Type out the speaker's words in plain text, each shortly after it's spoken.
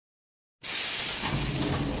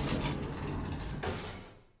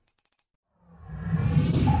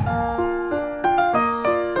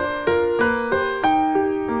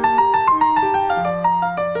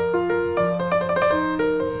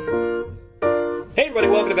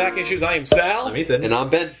everybody. Welcome to Back Issues. I am Sal. I'm Ethan. And I'm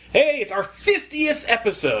Ben. Hey, it's our 50th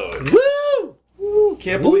episode. Woo! Woo!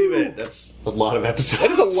 Can't believe it. That's a lot of episodes. That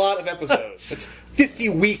is a lot of episodes. It's 50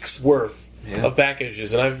 weeks worth of Back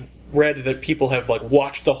Issues, and I've read that people have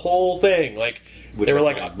watched the whole thing. Which they were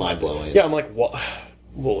mind blowing. Yeah, I'm like, what?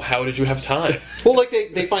 Well, how did you have time? Well,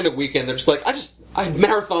 they find a weekend, they're just like, I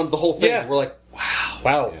marathoned the whole thing. Yeah. We're like,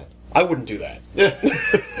 Wow. Yeah. I wouldn't do that.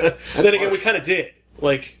 Then again, we kind of did,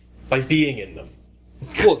 by being in them.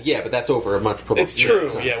 well, yeah, but that's over a much prolonged It's true.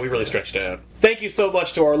 time. Yeah, we really stretched it out. Thank you so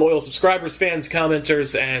much to our loyal subscribers, fans,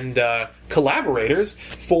 commenters, and collaborators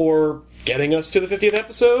for getting us to the 50th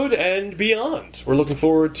episode and beyond. We're looking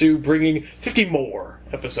forward to bringing 50 more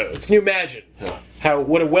episodes. Can you imagine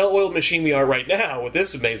what a well-oiled machine we are right now with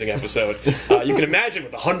this amazing episode? You can imagine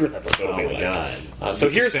what the 100th episode will Oh be my like. god. So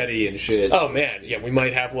here's... confetti and shit. Oh man, yeah, we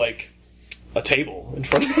might have a table in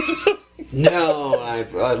front of us or something. No,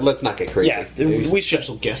 let's not get crazy. Yeah, Maybe we some should.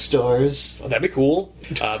 special guest stars. Oh, that'd be cool.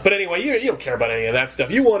 But anyway, you don't care about any of that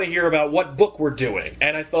stuff. You want to hear about what book we're doing.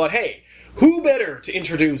 And I thought, hey, who better to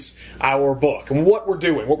introduce our book and what we're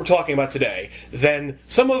doing, what we're talking about today, than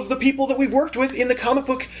some of the people that we've worked with in the comic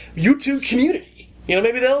book YouTube community? You know,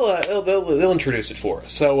 maybe they'll introduce it for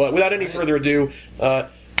us. So without any further ado,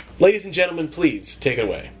 ladies and gentlemen, please take it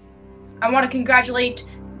away. I want to congratulate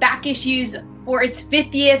Back Issues for its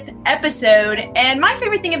 50th episode, and my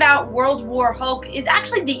favorite thing about World War Hulk is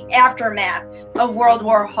actually the aftermath of World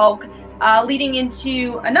War Hulk, leading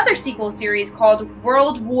into another sequel series called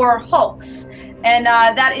World War Hulks, and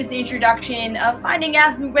that is the introduction of finding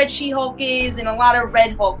out who Red She-Hulk is and a lot of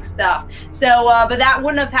Red Hulk stuff. So, but that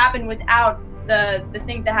wouldn't have happened without the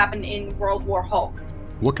things that happened in World War Hulk.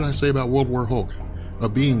 What can I say about World War Hulk? A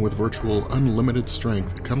being with virtual unlimited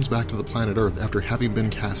strength comes back to the planet Earth after having been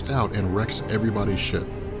cast out and wrecks everybody's ship.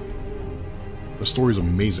 The story's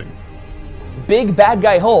amazing. Big Bad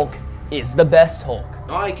Guy Hulk is the best Hulk.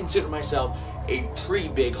 I consider myself a pretty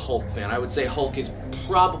big Hulk fan. I would say Hulk is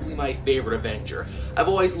probably my favorite Avenger. I've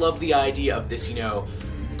always loved the idea of this,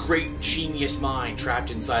 great genius mind trapped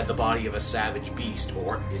inside the body of a savage beast,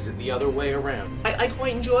 or is it the other way around? I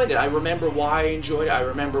quite enjoyed it. I remember why I enjoyed it. I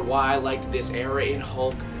remember why I liked this era in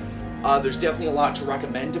Hulk. There's definitely a lot to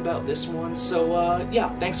recommend about this one, so yeah,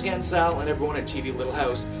 thanks again, Sal, and everyone at TV Little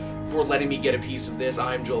House for letting me get a piece of this.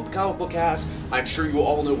 I'm Joel of the Comic Book Cast. I'm sure you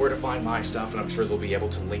all know where to find my stuff, and I'm sure they'll be able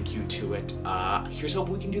to link you to it. Here's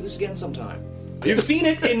hoping we can do this again sometime. You've seen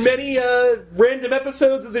it in many random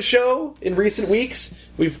episodes of the show in recent weeks.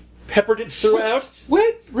 We've peppered it throughout.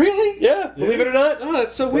 What? Really? Yeah, believe it or not. Oh,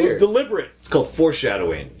 that's so It was weird. deliberate. It's called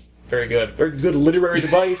foreshadowing. Very good. Very good literary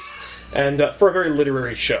device. And for a very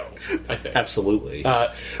literary show, I think. Absolutely.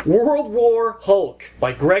 World War Hulk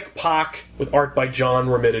by Greg Pak with art by John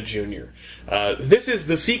Romita Jr. This is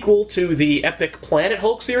the sequel to the epic Planet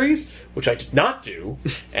Hulk series, which I did not do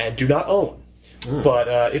and do not own.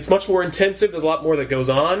 But it's much more intensive. There's a lot more that goes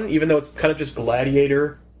on, even though it's kind of just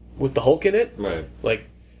Gladiator with the Hulk in it. Right. Like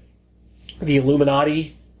the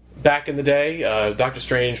Illuminati back in the day. Doctor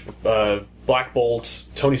Strange, Black Bolt,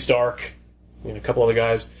 Tony Stark, a couple other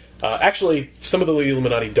guys. Actually, some of the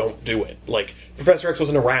Illuminati don't do it. Like, Professor X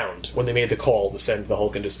wasn't around when they made the call to send the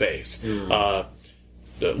Hulk into space.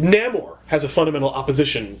 Namor has a fundamental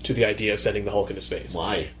opposition to the idea of sending the Hulk into space.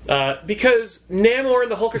 Why? Because Namor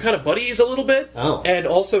and the Hulk are kind of buddies a little bit. Oh. And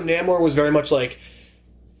also Namor was very much like,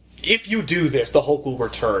 if you do this, the Hulk will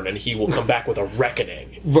return and he will come back with a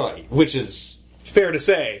reckoning. Right. Which is... Fair to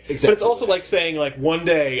say. Exactly. But it's also like saying, one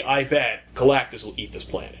day, I bet, Galactus will eat this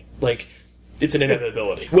planet. It's an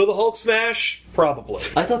inevitability. Will the Hulk smash? Probably.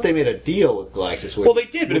 I thought they made a deal with Galactus. Well, they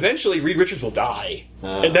did, but eventually Reed Richards will die.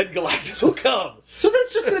 And then Galactus will come. So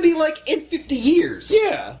that's just going to be in 50 years.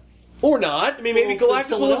 Yeah. Or not. I mean, maybe Galactus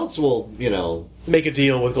someone else will, make a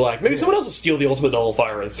deal with Galactus. Maybe someone else will steal the Ultimate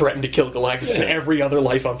Nullifier and threaten to kill Galactus and every other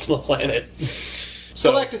life on the planet.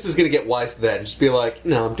 So Galactus is going to get wise to that and just be like,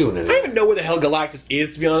 no, I'm doing it. I don't even know where the hell Galactus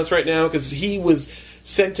is, to be honest, right now, because he was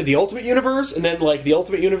sent to the Ultimate Universe, and then, the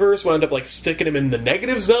Ultimate Universe wound up, sticking him in the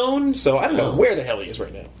negative zone, so I don't know where the hell he is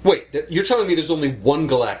right now. Wait, you're telling me there's only one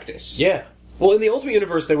Galactus? Yeah. Well, in the Ultimate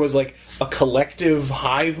Universe, there was, a collective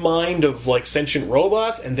hive mind of, sentient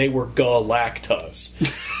robots, and they were Galactus.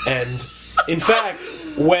 And, in fact,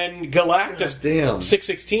 when Galactus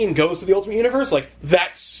 616 goes to the Ultimate Universe,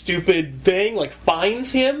 that stupid thing,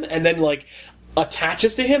 finds him, and then,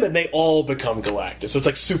 attaches to him, and they all become Galactus. So it's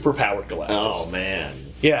like superpowered Galactus. Oh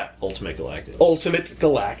man, Yeah. Ultimate Galactus. Ultimate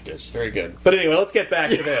Galactus. Very good. But anyway, let's get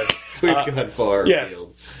back to this. We've gone far. Yes.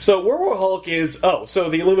 afield. So World War Hulk is so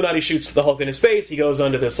the Illuminati shoots the Hulk into space. He goes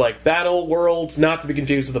onto this like battle world, not to be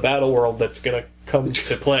confused with the battle world that's gonna come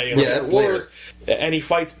to play in Yeah, Secret that's Wars. And he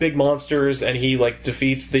fights big monsters, and he like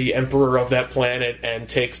defeats the emperor of that planet and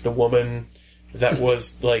takes the woman that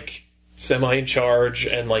was like semi in charge,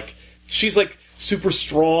 and like she's like super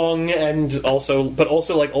strong and also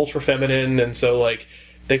like ultra feminine, and so like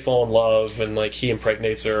they fall in love, and like he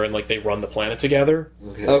impregnates her, and like they run the planet together.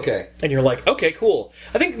 Okay. And you're like, okay, cool.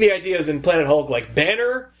 I think the idea is in Planet Hulk, like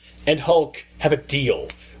Banner and Hulk have a deal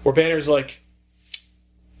where Banner's like,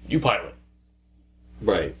 you pilot,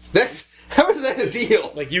 Right. How is that a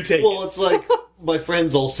deal? like you take. Well, it's like my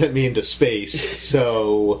friends all sent me into space,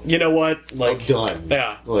 so you know what? I'm Like, done.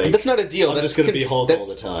 yeah. Like, That's not a deal. I'm That's just going to be Hulk all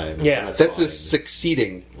that's- the time. Yeah. and That's fine. a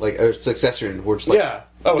succeeding, like a succession. Where it's like, Yeah.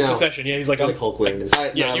 Oh, no. Secession. Yeah, he's like, Like Hulk wins.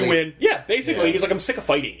 yeah, you win. Yeah, basically, Yeah. he's like, I'm sick of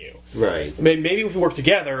fighting you. Right. Maybe if we work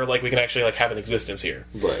together, like we can actually like have an existence here.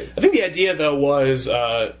 Right. I think the idea though was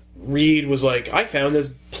Reed was like, I found this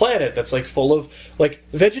planet that's like full of like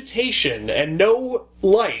vegetation and no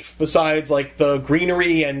life besides like the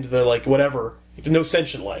greenery and the like whatever, no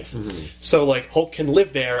sentient life. So like Hulk can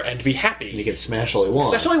live there and be happy. He can smash all he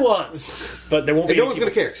wants. Especially once, but there won't And be no one's going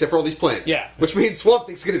to care except for all these plants. Yeah. Which means Swamp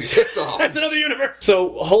Thing's going to be pissed off. That's another universe.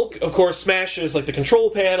 So Hulk, of course, smashes like the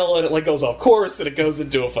control panel, and it like goes off course, and it goes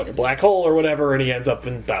into a fucking black hole or whatever, and he ends up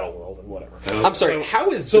in Battle World and whatever. I'm sorry, So-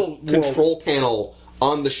 how is so the control panel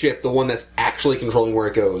on the ship the one that's actually controlling where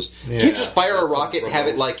it goes? You can't just fire a that's rocket a and have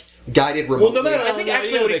it, remote. like, guided remotely. no matter- I think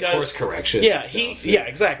actually what he does- course correction. Yeah,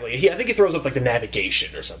 exactly. I think he throws up like the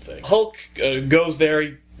navigation or something. Hulk goes there,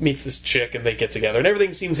 he meets this chick, and they get together, and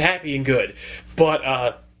everything seems happy and good. But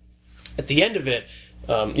at the end of it,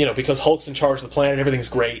 because Hulk's in charge of the planet, everything's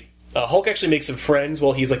great. Hulk actually makes some friends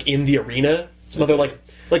while he's like in the arena. Some other like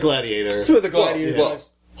like Gladiator. some of the gladiator Well,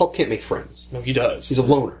 types. Hulk can't make friends. No, he does. He's a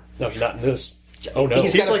loner. No, he's not in this. Oh no,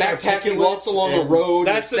 He's got a like backpack, he articulate walks along the and- road,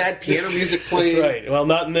 That's with a- sad piano music playing. That's right. Well,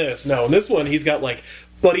 not in this. No, in this one, he's got like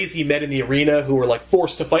buddies he met in the arena who were like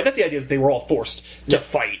forced to fight. That's the idea, is they were all forced to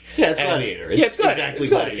fight. Yeah, it's And- Gladiator. Yeah, it's Gladiator. Exactly It's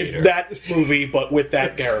Gladiator. It's Gladiator. that movie, but with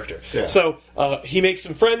that character. Yeah. So he makes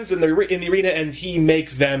some friends in the arena, and he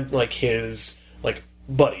makes them like his like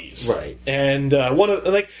buddies. Right. And one of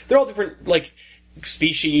like they're all different like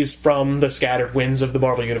species from the scattered winds of the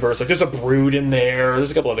Marvel universe. Like there's a Brood in there.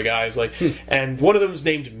 There's a couple other guys like, and one of them's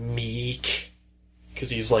named Meek because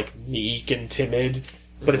he's like meek and timid,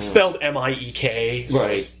 but it's spelled Miek. So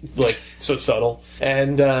Right. it's like so subtle.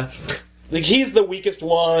 And like he's the weakest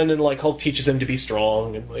one, and like Hulk teaches him to be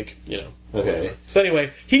strong, and like Okay. So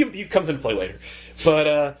anyway, he comes into play later,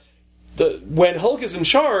 but when Hulk is in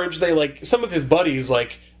charge, they like some of his buddies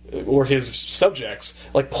like. Or his subjects,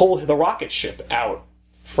 like, pull the rocket ship out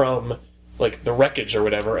from, like, the wreckage or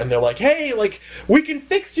whatever, and they're like, hey, like, we can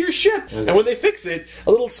fix your ship! Okay. And when they fix it,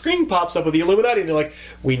 a little screen pops up with the Illuminati, and they're like,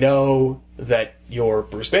 we know that you're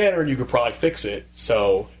Bruce Banner, and you could probably fix it,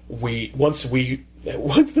 so once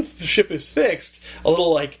the ship is fixed, a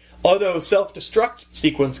little, like, auto self-destruct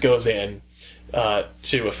sequence goes in,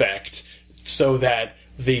 to effect, so that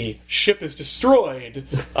the ship is destroyed,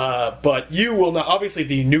 but you will not. Obviously,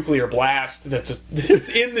 the nuclear blast that's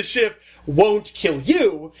in the ship won't kill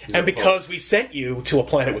you, and because we sent you to a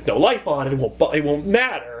planet with no life on it, it won't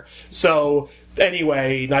matter. So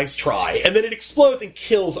anyway, nice try. And then it explodes and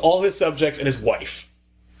kills all his subjects and his wife.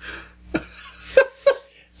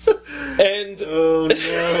 And Oh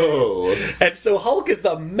no. and so Hulk is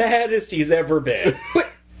the maddest he's ever been.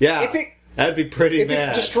 Yeah. If that'd be pretty If bad.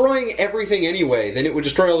 it's destroying everything anyway, then it would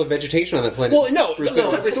destroy all the vegetation on that planet. Well, no, Bruce it's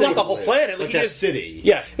Banner's not everything. the whole planet. like he that just, city.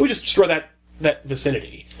 Yeah, it would just destroy that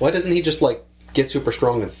vicinity. Why doesn't he just, like, get super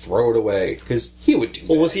strong and throw it away? Because he would do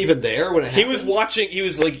Well, that. was he even there when it He happened? was watching.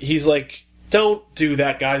 He's like, don't do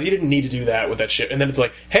that, guys. You didn't need to do that with that ship. And then it's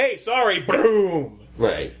like, hey, sorry, boom.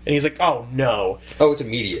 Right. And he's like, oh no. Oh, it's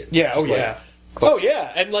immediate. Yeah, Just like, yeah. fuck. Oh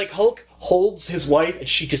yeah. And like Hulk holds his wife, and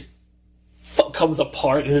she just comes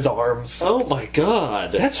apart in his arms. Oh my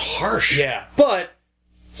god. That's harsh. Yeah, but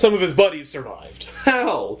some of his buddies survived.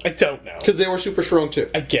 How? I don't know. Because they were super strong, too.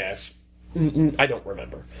 I guess. I don't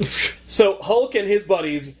remember. So Hulk and his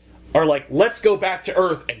buddies are like, let's go back to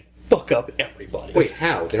Earth and fuck up everybody. Wait,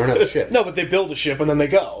 how? They don't have a ship. No, but they build a ship and then they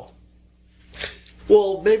go.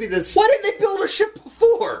 Well, maybe this. Why didn't they build a ship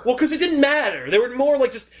before? Well, because it didn't matter. They were more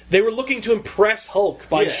like they were looking to impress Hulk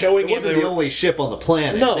by Yeah, showing it wasn't him the only ship on the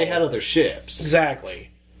planet. No. They had other ships. Exactly.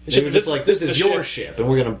 They were just like, this is the your ship, and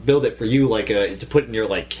we're gonna build it for you, like to put in your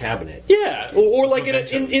like cabinet. Yeah, or like in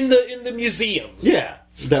Mementos. the museum. Yeah,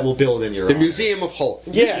 that will build in your The honor. Museum of Hulk.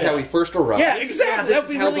 Yeah. This is how he first arrived. Yeah, This is exactly. That'd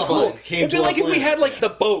be how really the cool. Hulk came It'd be to like our if we planet. had like the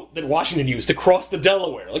boat that Washington used to cross the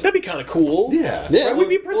Delaware. Like that'd be kind of cool. Yeah, Yeah, Right, we'd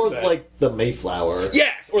be impressed or with that. like the Mayflower.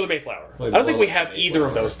 Yes, or the Mayflower. Like, I don't think we blow have up the either of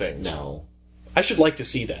Mayflower. those things. No. I should like to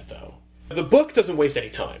see that though. The book doesn't waste any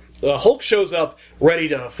time. Hulk shows up ready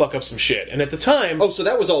to fuck up some shit, and at the time, Oh, so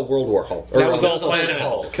that was all World War Hulk. that was all was all Planet Planet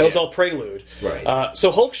Hulk. Hulk, That was yeah. all Prelude. Right.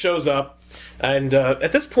 So Hulk shows up, and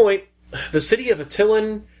at this point, the city of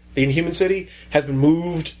Attilan, the Inhuman city, has been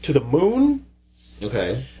moved to the moon.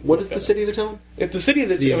 Okay. What is the city of the town? If the city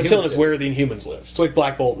of Inhuman Attilan is city. where the Inhumans live. It's like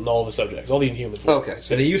Black Bolt and all the subjects, all the Inhumans live. Okay.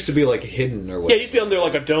 And it used to be like hidden or Yeah, whatever. it used to be under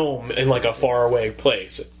like a dome in like a faraway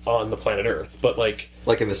place on the planet Earth, but like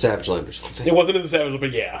Like in the Savage Land or something. it wasn't in the Savage,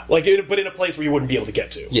 but yeah, like but in a place where you wouldn't be able to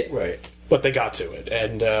get to. Yeah. Right. But they got to it,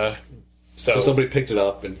 and So somebody picked it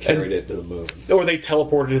up and carried it to the moon. or they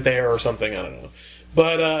teleported it there or something. I don't know,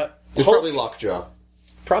 but It's Hulk- probably Lockjaw.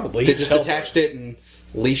 probably They he just teleported. detached it and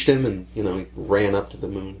leashed him, and he ran up to the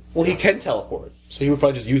moon. Well, he can teleport, so he would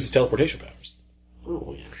probably just use his teleportation powers.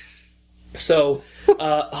 Oh yeah. So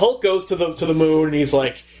Hulk goes to the moon, and he's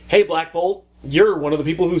like, "Hey, Black Bolt, you're one of the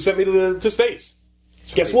people who sent me to space.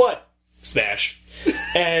 Guess what? Smash."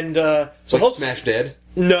 And so Like Hulk's Smash Dead.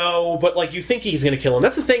 No, but like you think he's going to kill him.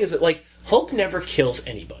 That's the thing is that like Hulk never kills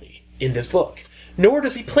anybody in this book, nor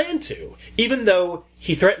does he plan to, even though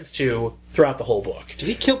he threatens to throughout the whole book. Did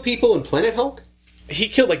he kill people in Planet Hulk? He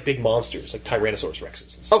killed like big monsters, like Tyrannosaurus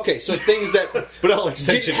Rexes and stuff. Okay, so things that But all didn't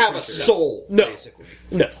extension have a creatures. soul, No. basically.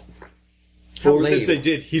 No, Or lame. if they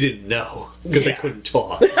did, he didn't know because Yeah. they couldn't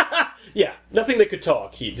talk. yeah, nothing that could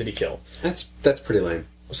talk. Did he kill? That's pretty lame.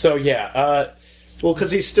 So yeah, Well,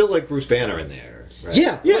 because he's still like Bruce Banner in there. Right?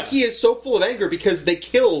 Yeah, Yeah. but he is so full of anger because they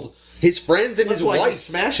killed his friends and That's his why wife. he's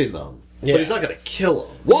smashing them. Yeah. But he's not going to kill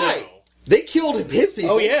them. Why? No. They killed his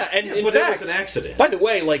people. oh yeah, and in but fact, it was an accident. by the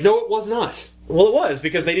way, like No, it was not. well, it was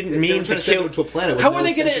because they didn't They mean were trying to to send kill him to a planet with How no are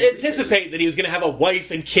they going to sentient anticipate that he was going to have a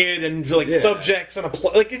wife and kid and like Yeah. subjects and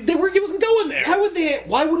like he wasn't going there.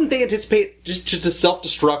 Why wouldn't they anticipate just to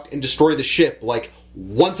self-destruct and destroy the ship like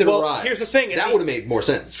once it Well, arrives? here's the thing, That he- would have made more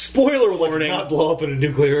sense. Spoiler Like, warning. not blow up in a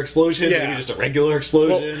nuclear explosion, Yeah. maybe just a regular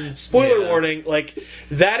explosion. Well, spoiler Yeah. warning, like,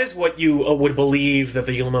 that is what you would believe that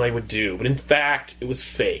the Illuminati would do, but in fact, it was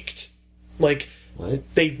faked. Like, What?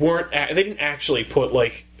 they didn't actually put,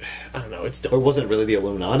 like, I don't know, it's Or dumb. wasn't it really the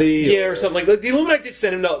Illuminati? Yeah, or something like the Illuminati did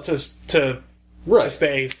send him out to Right.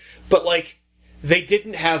 space, but, like, they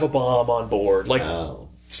didn't have a bomb on board. Like, Oh.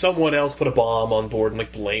 someone else put a bomb on board and,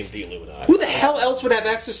 like, blamed the Illuminati. Who the hell else would have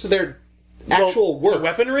access to their actual Well, work? to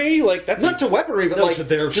weaponry? Like, that's Not to weaponry, but No, like to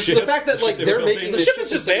their just ship. the fact that The like ship they were they're building. making the this ship is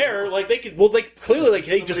just there. Like, they could, well, they clearly, like,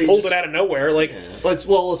 they just pulled it out of nowhere. Like, Yeah. But,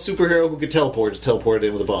 well, a superhero who could teleport just teleported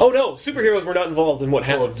in with a bomb. oh no, superheroes were not involved in what Well,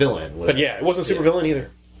 a happened. villain. But yeah, it wasn't a supervillain either.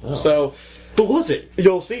 So Who was it?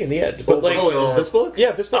 you'll see in the end. But like, of this book?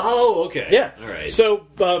 yeah, this book. Oh, okay. Yeah. All right. So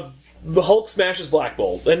the Hulk smashes Black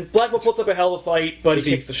Bolt, and Black Bolt puts up a hell of a fight, but does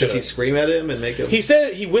he kicks the shit does out he of him. scream at him and make him... He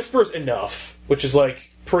said he whispers enough, which is like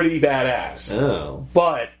pretty badass. Oh.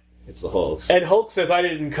 But It's the Hulks. and Hulk says, "I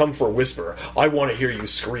didn't come for a whisper. I want to hear you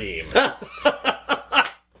scream."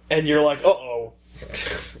 And you're like, "Uh oh."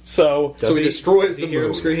 So Does So he destroys does he the hear him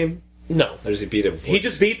moon. scream? no, Or does he beat him? he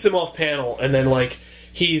just beats him off panel, and then like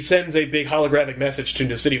he sends a big holographic message to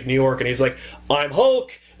the city of New York, and he's like, "I'm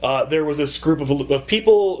Hulk. There was this group of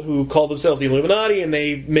people who called themselves the Illuminati, and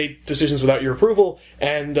they made decisions without your approval,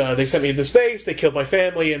 and they sent me into space. They killed my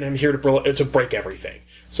family, and I'm here to break everything.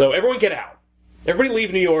 So everyone get out. Everybody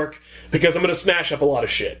leave New York because I'm going to smash up a lot of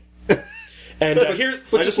shit." And here,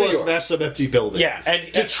 but I just just want New to York. smash some empty buildings. yeah,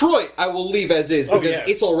 and Detroit, I will leave as is because yes.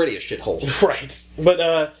 it's already a shithole. right,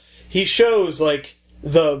 but he shows like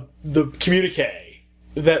the communique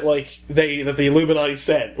that like that the Illuminati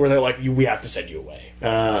sent, where they're like, we have to send you away,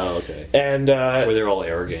 Oh, okay. and Where they're all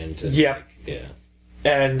arrogant. And, Yeah. like, yeah.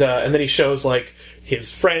 and then he shows like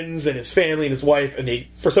his friends and his family and his wife, and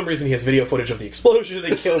for some reason he has video footage of the explosion.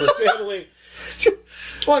 They killed his family.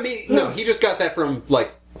 Well, I mean, no, he just got that from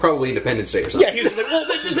like probably Independence Day or something. Yeah, he was just like, well,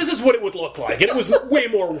 this is what it would look like, and it was way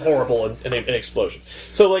more horrible in an explosion.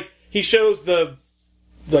 So like he shows the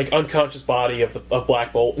like unconscious body of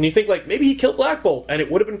Black Bolt, and you think like maybe he killed Black Bolt, and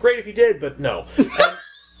it would have been great if he did, but no. And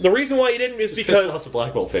the reason why he didn't is Pissed because off the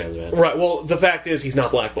Black Bolt fans, man. right. Well, the fact is he's not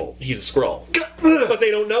Black Bolt; he's a Skrull. But they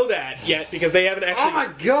don't know that yet because they haven't actually. Oh my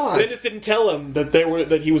God. Bendis didn't tell him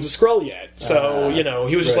that he was a Skrull yet. So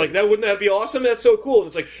he was just right. like, "That wouldn't that be awesome? That's so cool." And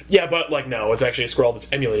it's like, yeah, but like no, it's actually a Skrull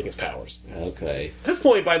that's emulating his powers. Okay. At this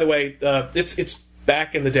point, by the way, it's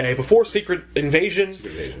back in the day, before Secret Invasion,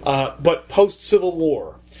 but post Civil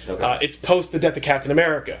War. Okay. It's post the death of Captain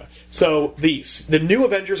America. So the new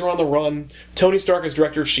Avengers are on the run. Tony Stark is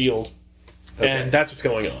director of S.H.I.E.L.D., and that's what's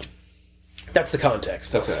going on. That's the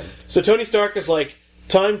context. Okay. So Tony Stark is like,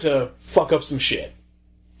 time to fuck up some shit.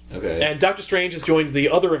 Okay. And Doctor Strange has joined the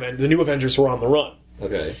new Avengers who are on the run.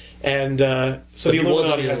 Okay. And so the He was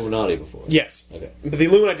on Illuminati the Illuminati before. Yes. Okay. But the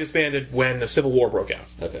Illuminati disbanded when the Civil War broke out.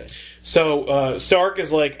 Okay. So Stark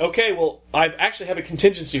is like, okay, well, I actually have a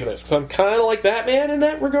contingency for this, because I'm kind of like Batman in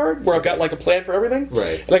that regard, where I've got like a plan for everything.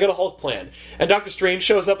 Right. And I got a Hulk plan. And Doctor Strange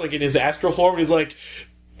shows up like in his astral form, and he's like,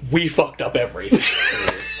 we fucked up everything.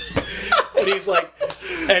 And he's like...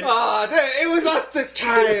 And it was us this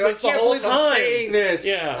time. It was us the I can't whole believe I'm time. saying this.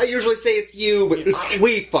 Yeah. I usually say it's you, but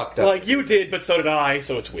we fucked up. like, you did, but so did I,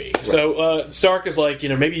 so it's we. Right. So Stark is like,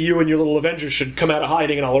 maybe you and your little Avengers should come out of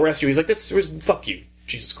hiding and I'll arrest you. He's like, fuck you.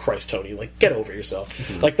 Jesus Christ, Tony. Like, get over yourself.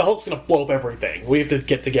 Mm-hmm. Like, the Hulk's gonna blow up everything. We have to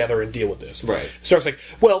get together and deal with this. Right. Stark's like,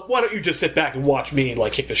 well, why don't you just sit back and watch me,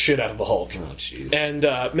 like, kick the shit out of the Hulk? Oh, jeez. And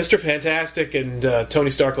Mr. Fantastic and Tony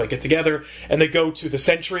Stark, like, get together, and they go to the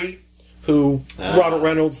Sentry, who Robert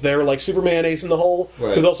Reynolds, they're like Superman Ace in the Hole,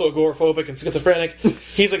 who's also agoraphobic and schizophrenic.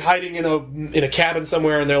 He's like hiding in a cabin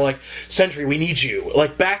somewhere, and they're like, Sentry, we need you.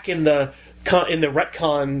 Like back in the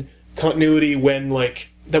retcon continuity when like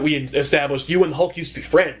that we established, you and the Hulk used to be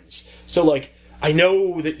friends. So like I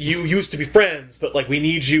know that you used to be friends, but like we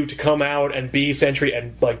need you to come out and be Sentry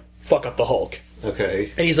and like fuck up the Hulk.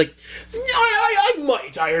 Okay. And he's like, I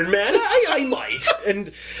might, Iron Man, I might.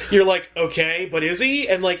 And you're like, okay, but is he?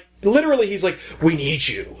 And like, literally he's like, we need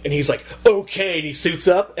you. And he's like, okay, and he suits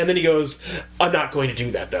up, and then he goes, I'm not going to do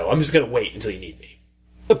that, though. I'm just going to wait until you need me.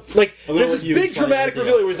 Like, there's this big dramatic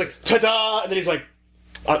reveal where he's like, ta-da! And then he's like,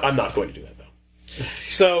 I'm not going to do that, though.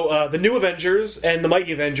 So, the new Avengers and the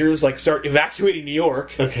Mighty Avengers, like, start evacuating New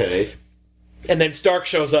York. Okay. And then Stark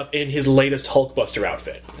shows up in his latest Hulkbuster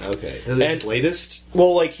outfit. Okay. His latest?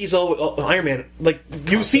 Well, like he's all Iron Man. Like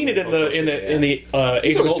you've seen it in the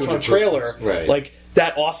Age of Ultron trailer, right? Like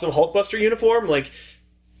that awesome Hulkbuster uniform. Like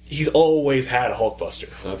he's always had a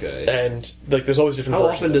Hulkbuster. Okay. And like there's always different. How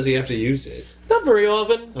versions often does he have to use it? Not very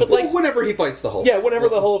often, but like whenever he fights the Hulk. Yeah, whenever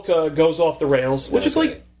the Hulk goes off the rails, which is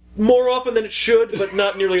like more often than it should, but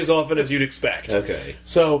not nearly as often as you'd expect. Okay.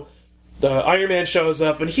 So. The Iron Man shows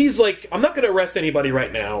up, and he's like, I'm not going to arrest anybody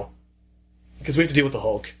right now, because we have to deal with the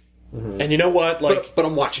Hulk. Mm-hmm. And you know what? Like, but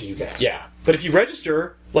I'm watching you guys. Yeah. But if you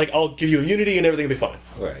register, like, I'll give you immunity and everything will be fine.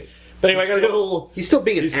 Right. But anyway, he's still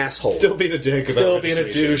being an asshole. Still being a dick about Still being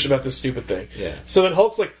a douche about this stupid thing. Yeah. So then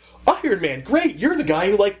Hulk's like, Iron Man, great, you're the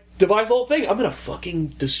guy who, like, devised the whole thing. I'm gonna fucking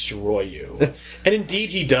destroy you. And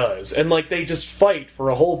indeed he does. And, like, they just fight for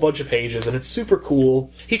a whole bunch of pages, and it's super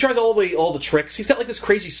cool. He tries all the tricks. He's got, like, this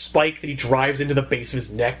crazy spike that he drives into the base of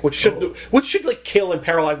his neck, which should like, kill and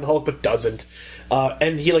paralyze the Hulk, but doesn't.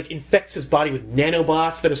 And he, like, infects his body with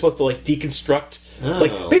nanobots that are supposed to, like, deconstruct,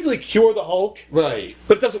 like, basically cure the Hulk. Right.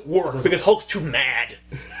 But it doesn't work, because Hulk's too mad.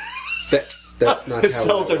 That's not his how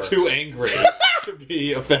cells that are works. too angry to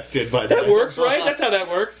be affected by that. Works, right? That's how that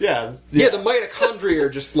works. Yeah. Yeah, the mitochondria are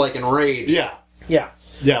just, like, enraged. Yeah. Yeah.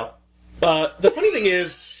 Yeah. The funny thing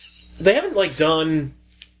is, they haven't, like, done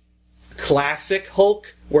classic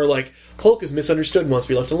Hulk, where, like, Hulk is misunderstood and wants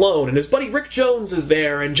to be left alone, and his buddy Rick Jones is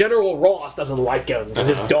there, and General Ross doesn't like him because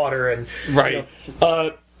his daughter, and... Right.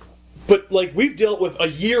 But, like, we've dealt with a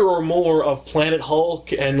year or more of Planet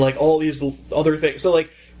Hulk and, like, all these other things. So,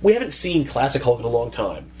 like, we haven't seen classic Hulk in a long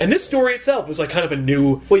time. And this story itself is, like, kind of a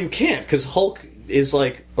new... Well, you can't, because Hulk is,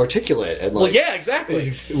 like, articulate and, like... Well, yeah,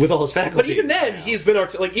 exactly. With all his faculties. But even then, he's been...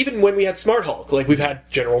 like, even when we had Smart Hulk, like, we've had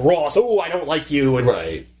General Ross, oh, I don't like you, and...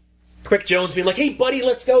 Right. Rick Jones being like, hey, buddy,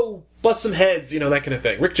 let's go bust some heads, you know, that kind of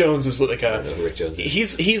thing. Rick Jones is like I don't know who Rick Jones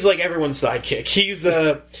is. He's like everyone's sidekick. He's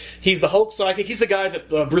the Hulk sidekick. He's the guy that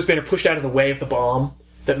Bruce Banner pushed out of the way of the bomb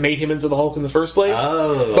that made him into the Hulk in the first place.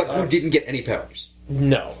 Oh. But who didn't get any powers.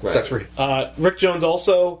 No. Right. Sucks for him. Rick Jones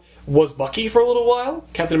also was Bucky for a little while,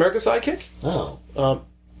 Captain America's sidekick. Oh.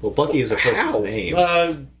 Well, Bucky is a person's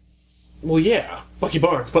name. Well, yeah, Bucky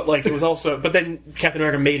Barnes, but like it was also, but then Captain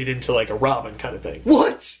America made it into like a Robin kind of thing.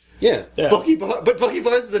 What? Yeah. Bucky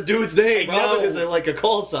Barnes is a dude's name. I know. Robin is like a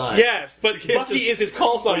call sign. Yes, but Bucky is his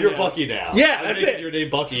call sign. You're now. Bucky now. Yeah, that's it. Your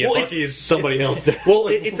name Bucky, and Well, Bucky is somebody else. Well,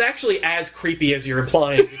 it's actually as creepy as you're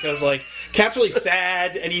implying because like Cap's really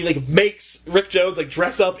sad, and he like makes Rick Jones like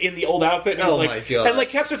dress up in the old outfit. And he's, my like, God. And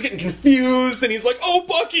like Cap starts getting confused, and he's like, "Oh,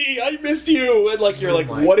 Bucky, I missed you," and like you're like,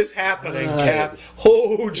 "What is happening, God. Cap?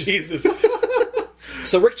 Oh, Jesus."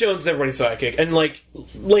 So Rick Jones is everybody's sidekick, and like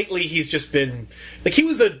lately he's just been like he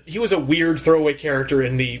was a weird throwaway character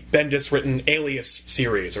in the Bendis written Alias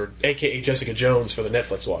series, or AKA Jessica Jones for the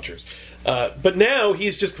Netflix watchers. But now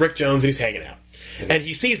he's just Rick Jones and he's hanging out, and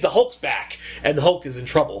he sees the Hulk's back, and the Hulk is in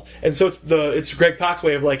trouble, and so it's Greg Pak's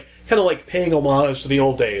way of like kind of like paying homage to the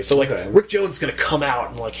old days. So like Rick Jones is gonna come out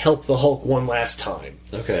and like help the Hulk one last time.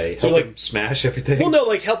 Okay, so help like him smash everything. Well, no,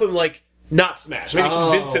 like help him like. Not smash. Maybe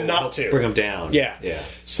convince him not to. Bring him down. Yeah. Yeah.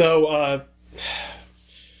 So,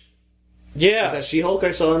 yeah. Is that She-Hulk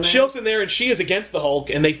I saw in there? She-Hulk's in there, and she is against the Hulk,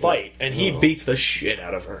 and they fight, and he beats the shit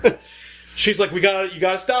out of her. She's like, you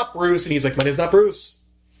gotta stop, Bruce, and he's like, my name's not Bruce.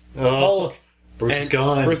 It's Hulk. Bruce is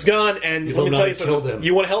gone. Bruce is gone, and let me tell you something.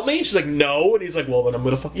 You want to help me? She's like, no, and he's like, well, then I'm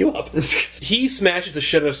gonna fuck you up. He smashes the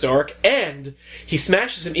shit out of Stark, and he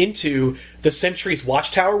smashes him into the Sentry's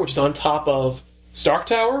watchtower, which is on top of Stark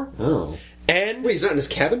Tower. Oh. And wait, he's not in his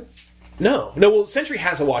cabin? No. Well, Sentry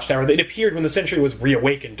has a watchtower. It appeared when the Sentry was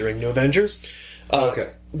reawakened during New Avengers.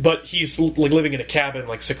 Okay. But he's like living in a cabin,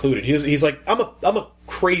 like secluded. He's like, I'm a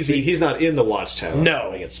crazy. He's not in the watchtower. No.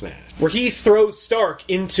 When he gets smashed. Where he throws Stark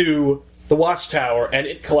into the watchtower and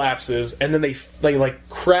it collapses, and then they like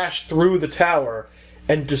crash through the tower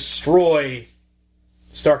and destroy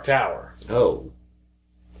Stark Tower. Oh.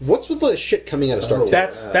 What's with the shit coming out of Stark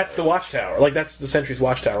Tower? That's the watchtower. Like that's the Sentry's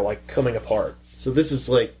watchtower, like coming apart. So this is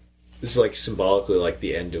like symbolically like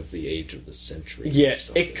the end of the age of the Sentry. Yeah,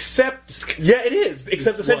 except it is.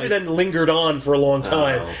 Except the Sentry then lingered on for a long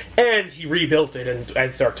time, and he rebuilt it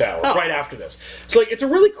and Stark Tower right after this. So like it's a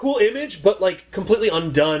really cool image, but like completely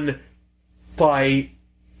undone by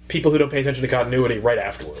people who don't pay attention to continuity right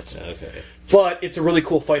afterwards. Okay. But it's a really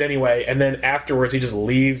cool fight anyway, and then afterwards he just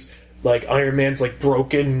leaves like Iron Man's like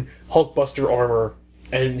broken Hulkbuster armor,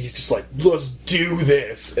 and he's just like, let's do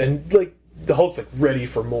this, and like the Hulk's like ready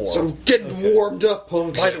for more. So getting warmed up,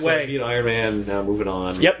 punks. By the way, beat Iron Man. Now moving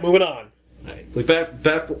on. Yep, moving on. Right.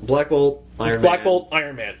 Black Bolt, Iron Man. Black Bolt,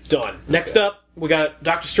 Iron Man, done. Next up, we got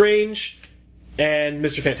Doctor Strange and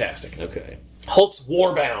Mr. Fantastic. Okay. Hulk's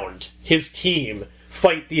warbound. His team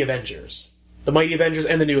fight the Avengers, the Mighty Avengers,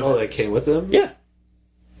 and the New Avengers. Oh, they came with them. Yeah.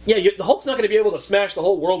 Yeah, the Hulk's not going to be able to smash the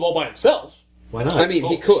whole world all by himself. Why not? I mean,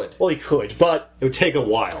 he could. Well, he could, but it would take a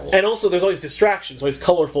while. And also, there's always distractions, always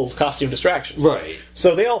colorful costume distractions. Right.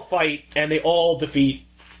 So they all fight, and they all defeat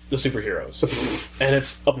the superheroes. And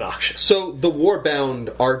it's obnoxious. So the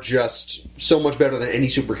Warbound are just so much better than any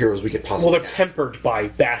superheroes we could possibly Well, they're have. tempered by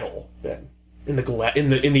battle, then. In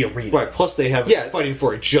the arena. Right, plus they have fighting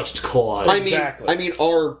for a just cause. Exactly. I mean,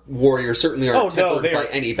 our warriors certainly aren't tempered by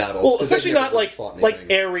any battles. Well, especially not like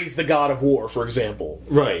Ares, the god of war, for example.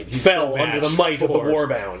 Right. He fell under the might of the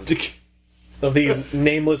Warbound. Of these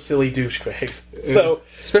nameless, silly douchebags. So,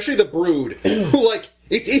 especially the Brood, who, like,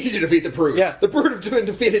 it's easy to defeat the Brood. Yeah. The Brood have been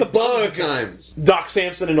defeated it's a bug. Of times. Doc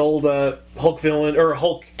Samson, an old Hulk villain, or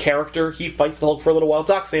Hulk character, he fights the Hulk for a little while.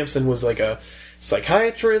 Doc Samson was like a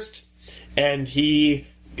psychiatrist, and he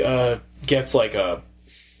gets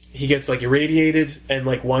irradiated and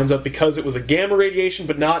like winds up, because it was a gamma radiation,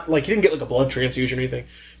 but not like he didn't get like a blood transfusion or anything.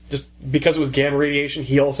 Just because it was gamma radiation,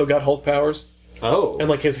 he also got Hulk powers. Oh, and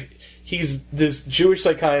like he's this Jewish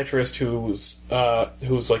psychiatrist whose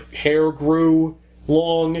like hair grew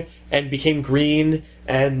long and became green,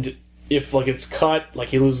 and if like it's cut, like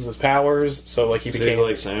he loses his powers. So like he became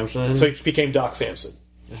like Samson. So he became Doc Samson.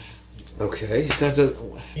 Okay.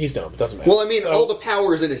 He's dumb. It doesn't matter. Well, I mean, all the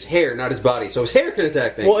power is in his hair, not his body, so his hair can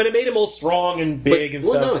attack things. Well, and it made him all strong and big and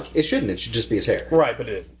stuff. Well, no, it shouldn't. It should just be his hair. Right,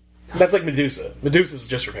 but that's like Medusa. Medusa's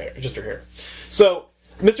just her hair. Just her hair. So,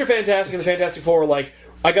 Mr. Fantastic and the Fantastic Four are like,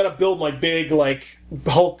 I gotta build my big, like,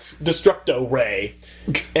 Hulk Destructo ray.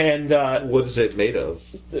 And, what is it made of?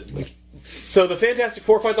 So the Fantastic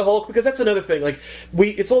Four fight the Hulk, because that's another thing. Like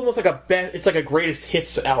it's almost like it's like a greatest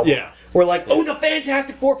hits album. Yeah. We're like, oh, the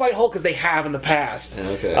Fantastic Four fight Hulk, because they have in the past.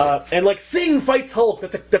 Okay. And like Thing fights Hulk.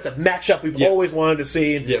 That's a matchup we've always wanted to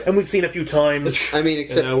see, and we've seen a few times. I mean,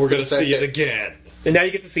 except and now we're going to see it again. And now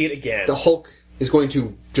you get to see it again. The Hulk is going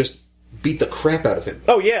to just beat the crap out of him.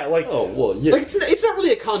 Oh yeah, like like it's not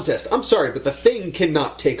really a contest. I'm sorry, but the Thing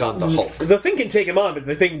cannot take on the Hulk. The Thing can take him on, but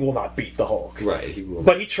the Thing will not beat the Hulk. Right, he will.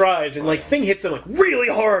 But he tries, and like Thing hits him like really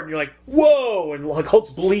hard, and you're like, whoa, and like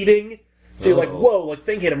Hulk's bleeding. So you're like, whoa, like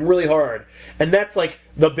Thing hit him really hard, and that's like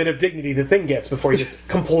the bit of dignity the Thing gets before he gets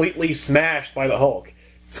completely smashed by the Hulk.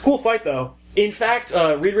 It's a cool fight though. In fact,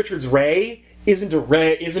 Reed Richards' ray isn't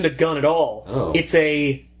a gun at all. Oh.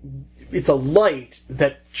 It's a light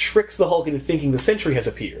that tricks the Hulk into thinking the Sentry has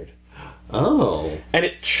appeared. Oh. And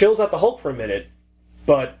it chills out the Hulk for a minute,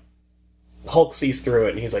 but Hulk sees through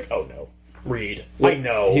it, and he's like, oh no. Reed. I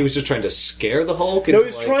know. He was just trying to scare the Hulk. No,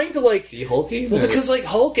 into, he was trying to like de-hulking. Well, because like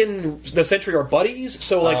Hulk and the Sentry are buddies,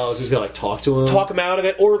 so like so he's gonna like talk to him, talk him out of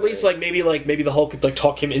it, or at least like maybe the Hulk could like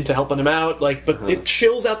talk him into helping him out. Like, but it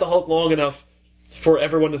chills out the Hulk long enough for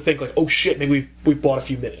everyone to think like, oh shit, maybe we've bought a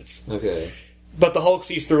few minutes. Okay. But the Hulk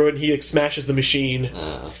sees through it and he like, smashes the machine,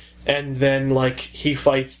 and then like he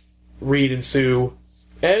fights Reed and Sue,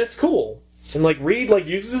 and it's cool. And like Reed like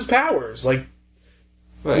uses his powers, like.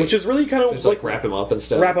 Right. Which is really kind of just, like wrap him up and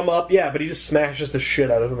stuff. Wrap him up, yeah, but he just smashes the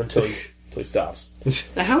shit out of him until he stops.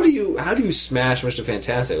 How do you smash Mr.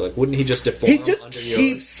 Fantastic? Like, wouldn't he just deform? He just under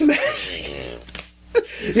keeps smashing.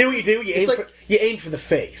 You know what you do? You aim for the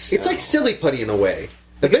face. It's like silly putty in a way.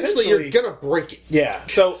 Eventually, you're gonna break it. Yeah.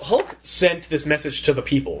 So Hulk sent this message to the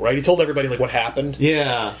people, right? He told everybody like what happened.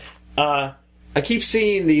 Yeah. I keep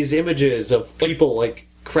seeing these images of people like.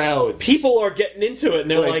 Crowd. People are getting into it,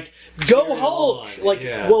 and they're like "Go Hulk!" Like,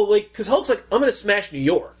 well, like because Hulk's like, "I'm going to smash New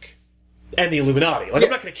York and the Illuminati. Like, I'm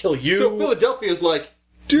not going to kill you." So Philadelphia's like,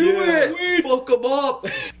 "Do it, fuck them up."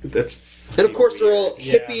 That's and of course they're all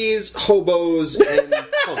hippies, hobos, and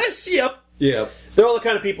punks. Yep. Yeah. They're all the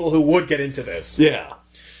kind of people who would get into this. Yeah.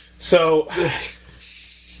 So.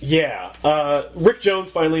 Yeah, Rick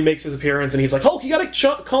Jones finally makes his appearance, and he's like, "Hulk, you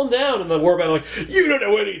gotta calm down." And the Warband like, "You don't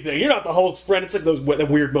know anything. You're not the Hulk's friend." It's like that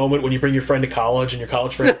weird moment when you bring your friend to college, and your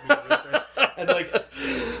college friend, and like,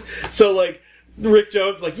 so like Rick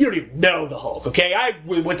Jones is like, "You don't even know the Hulk, okay? I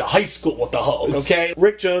went to high school with the Hulk, okay?"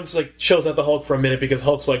 Rick Jones like chills out the Hulk for a minute because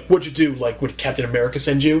Hulk's like, "What'd you do? Like, would Captain America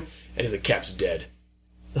send you?" And he's like, "Cap's dead."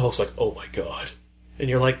 The Hulk's like, "Oh my god," and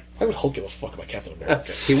you're like, "Why would Hulk give a fuck about Captain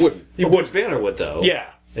America?" He wouldn't. He Bruce Banner would though. Yeah.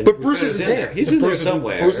 And but Bruce isn't there. He's in there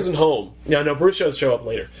somewhere. Bruce isn't home. No, Bruce does show up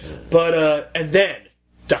later. But, and then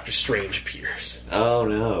Doctor Strange appears. Oh,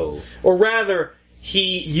 no. Or rather,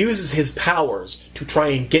 he uses his powers to try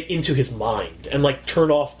and get into his mind and, like, turn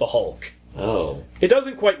off the Hulk. Oh. It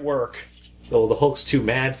doesn't quite work. Oh, the Hulk's too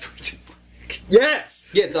mad for it to work.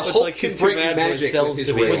 Yes! Yeah, the Hulk like can he's too break mad for magic his cells with his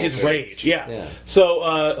to be rage. With his rage, yeah. Yeah.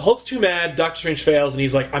 So, Hulk's too mad, Doctor Strange fails, and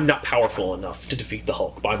he's like, "I'm not powerful enough to defeat the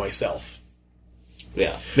Hulk by myself."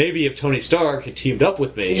 Yeah. Maybe if Tony Stark had teamed up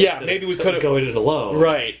with me. Yeah, maybe we could have going it alone.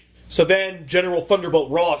 Right. So then General Thunderbolt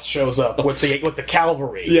Ross shows up with the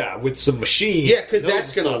cavalry. Yeah, with some machines. Yeah, because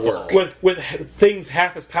that's going to work. With things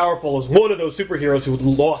half as powerful as one of those superheroes who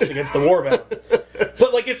lost against the Warband.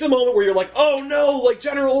 But like it's a moment where you're like, oh no, like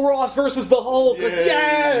General Ross versus the Hulk. Like,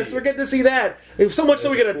 yes, we're getting to see that. So much so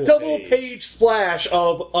we get a cool double-page splash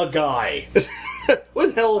of a guy.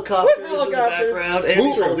 With helicopters in the background. And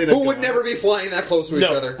he's holding a Who would gun. never be flying that close to each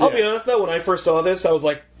other? I'll be honest though, when I first saw this, I was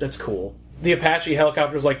like, that's cool. The Apache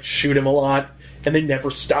helicopters like shoot him a lot, and they never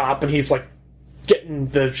stop, and he's like getting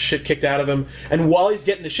the shit kicked out of him. And while he's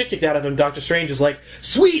getting the shit kicked out of him, Doctor Strange is like,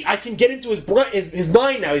 sweet, I can get into his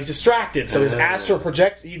mind now. He's distracted, so his astral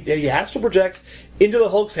projects into the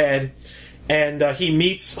Hulk's head, and he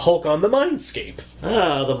meets Hulk on the Mindscape.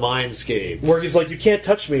 Ah, the Mindscape. Where he's like, you can't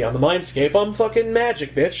touch me on the Mindscape. I'm fucking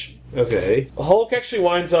magic, bitch. Okay. Hulk actually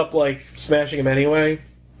winds up like smashing him anyway.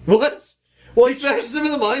 What? Well, He smashes him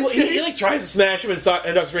in the Mindscape? Well, he like tries to smash him, and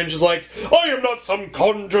Doctor Strange is like, I am not some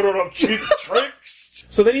conjurer of cheap tricks.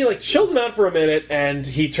 So then he like chills him out for a minute, and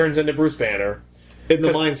he turns into Bruce Banner In the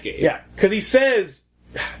Mindscape. Yeah, because he says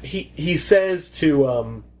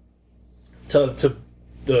to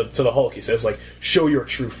the Hulk, he says like, show your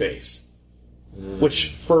true face.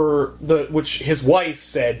 Which his wife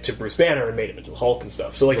said to Bruce Banner and made him into the Hulk and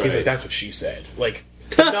stuff. So like he's like, that's what she said. Like,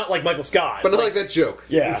 not like Michael Scott, But not like that joke.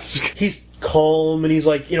 Yeah, he's calm and he's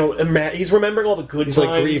like, he's remembering all the good times.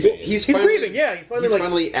 like grieving. He's grieving. Yeah, he's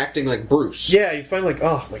finally acting like Bruce. Yeah, he's finally like,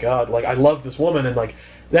 oh my god, like I love this woman, and like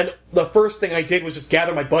then the first thing I did was just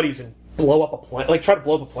gather my buddies and blow up a planet, like try to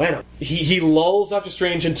blow up a planet. He lulls Doctor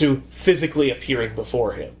Strange into physically appearing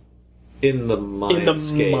before him In the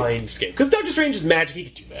Mindscape. Because Doctor Strange is magic, he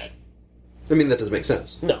could do that. I mean, that doesn't make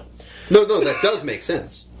sense. No, that does make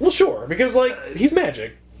sense. well, sure, because like he's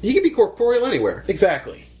magic. He can be corporeal anywhere.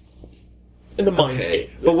 Exactly. In the Mindscape.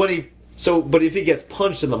 But if he gets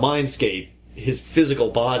punched in the Mindscape, his physical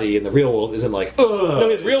body in the real world isn't like, ugh. No,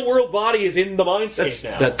 his real world body is in the Mindscape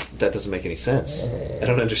now. That doesn't make any sense. I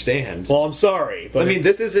don't understand. Well, I'm sorry, but I mean,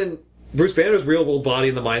 this isn't Bruce Banner's real world body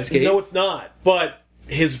in the Mindscape. no, it's not. But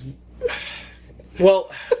his,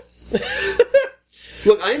 well,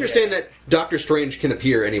 Look, I understand that Doctor Strange can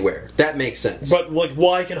appear anywhere. That makes sense. but like,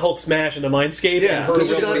 why can Hulk smash into Mindscape? Yeah, and this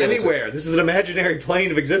is hurt not real- anywhere. This is an imaginary plane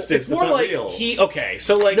of existence. It's more not like real.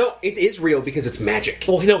 so like no, it is real because it's magic.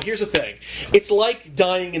 Well, no, here's the thing. It's like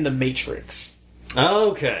dying in the Matrix.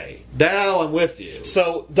 Okay, now I'm with you.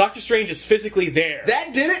 So Doctor Strange is physically there.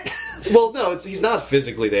 That did it. Well, no, he's not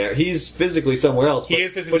physically there. He's physically somewhere else. He but,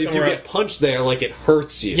 is physically but somewhere if you else. get punched there, like, it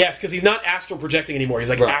hurts you. Yes, because he's not astral projecting anymore. He's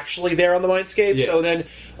like Right. actually there on the Mindscape. Yes. So then,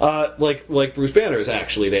 like Bruce Banner is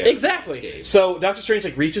actually there. exactly. So Doctor Strange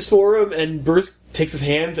like reaches for him, and Bruce takes his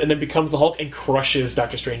hands, and then becomes the Hulk and crushes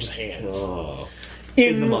Doctor Strange's hands. Oh.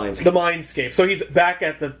 In the Mindscape. The Mindscape. So he's back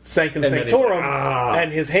at the Sanctum And then he's Sanctorum, like, "Ah."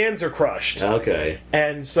 and his hands are crushed. Okay.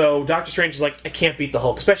 And so Doctor Strange is like, I can't beat the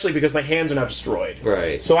Hulk, especially because my hands are now destroyed.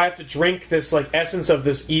 Right. So I have to drink this like essence of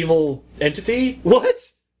this evil entity. What?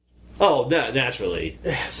 Oh, naturally.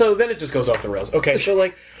 So then it just goes off the rails. Okay, so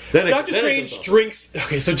like Then it- Doctor then it Strange goes off. drinks.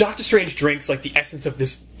 Okay, so Doctor Strange drinks like the essence of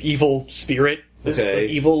this evil spirit. This Okay. like,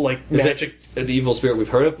 evil like Is magic. it an evil spirit we've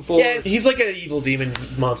heard of before? Yeah, he's like an evil demon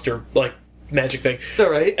monster like magic thing. All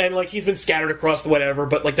right. And like he's been scattered across the whatever,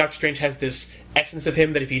 but like Doctor Strange has this essence of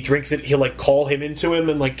him that if he drinks it, he'll like call him into him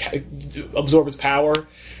and like absorb his power.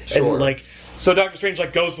 Sure. And like so Doctor Strange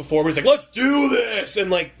like goes before him. He's like, "Let's do this!"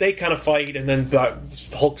 And like they kind of fight, and then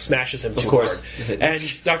Hulk smashes him too course. hard.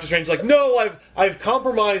 And Doctor Strange's like, "No, I've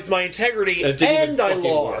compromised my integrity, It didn't even and I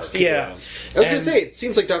fucking lost." work. Yeah. Yeah. I was going And- to say, it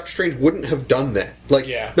seems like Doctor Strange wouldn't have done that. Like,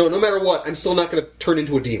 Yeah. no matter what, I'm still not going to turn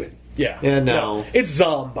into a demon. Yeah. Yeah, no. It's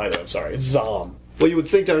Zom, by the way. I'm sorry. It's Zom. Well, you would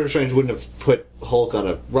think Doctor Strange wouldn't have put Hulk on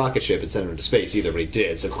a rocket ship and sent him into space either, but he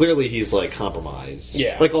did. So clearly he's, like, compromised.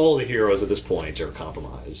 Yeah. Like, all the heroes at this point are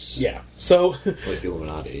compromised. Yeah. So... At least the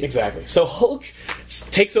Illuminati. Exactly. So Hulk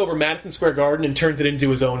takes over Madison Square Garden and turns it into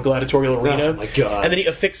his own gladiatorial arena. Oh, my God. And then he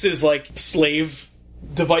affixes, like, slave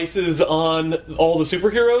devices on all the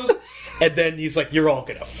superheroes. And then he's like, you're all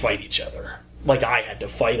gonna fight each other. Like I had to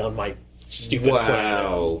fight on my stupid planet.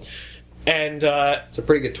 Wow. And, It's a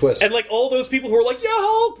pretty good twist. like, all those people who are like, yeah,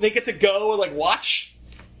 Hulk, they get to go and, like, watch.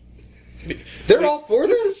 They're all for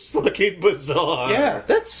This this? is fucking bizarre. Yeah.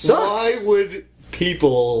 That sucks. Why would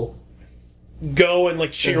people... Go and,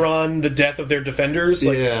 like, cheer on the death of their defenders.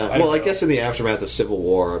 Like, yeah. don't Well, I know. guess in the aftermath of Civil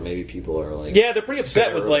War, maybe people are, like... Yeah, they're pretty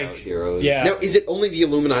upset with, better like... about heroes. Yeah. Now, is it only the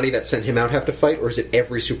Illuminati that sent him out have to fight, or is it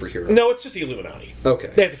every superhero? No, it's just the Illuminati.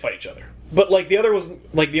 Okay. They have to fight each other. But like the other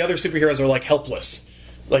superheroes are like helpless.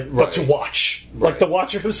 Like but Right. to watch. Right. Like the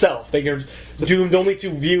Watcher himself. They are doomed only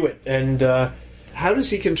to view it. And How does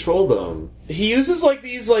he control them? he uses like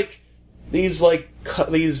these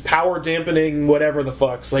power dampening whatever the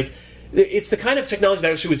fucks. Like it's the kind of technology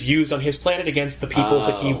that actually was used on his planet against the people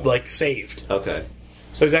that he Oh. like saved. Okay.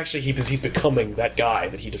 So he's becoming that guy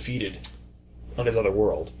that he defeated on his other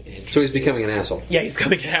world. So he's becoming an asshole. Yeah, he's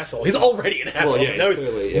becoming an asshole. He's already an asshole. yeah, Now he's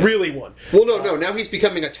clearly, yeah. really one. Well, no, now he's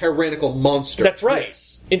becoming a tyrannical monster. That's right.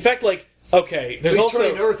 Yes. In fact, like, okay, there's He's also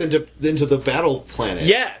turning Earth into the battle planet.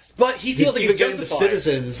 yes, but he feels like even he's getting the justified.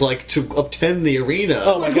 citizens like to attend the arena.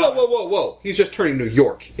 Oh my Whoa, god! whoa. He's just turning New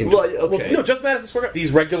York into... Well, okay. Well, no, just Madison Square Garden.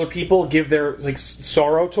 These regular people give their like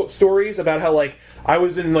sorrow stories about how like I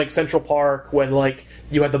was in like Central Park when like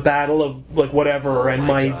you had the battle of like whatever, and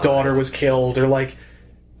my God. daughter was killed, or like,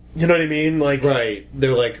 you know what I mean? Like Right.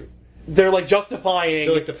 they're like justifying.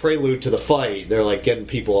 They're like the prelude to the fight. They're like getting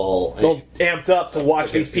people all amped up to watch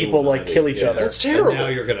these against the people like Illuminati. kill each Yeah. other. That's terrible. And now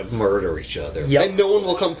you're gonna murder each other. Yep. And no one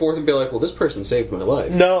will come forth and be like, well, this person saved my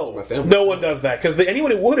life. No, My family. no one does that because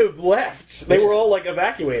anyone who would have left, they were all like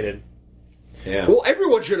evacuated. Yeah. Well,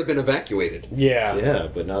 everyone should have been evacuated. Yeah. Yeah,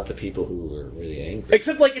 but not the people who were really angry.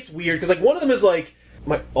 Except, like, it's weird, because, like, one of them is, like,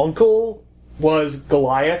 my uncle was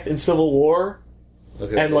Goliath in Civil War,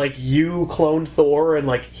 Okay. and, like, you cloned Thor, and,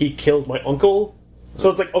 like, he killed my uncle.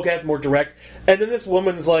 So it's like, okay, that's more direct. And then this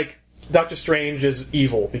woman's like, Doctor Strange is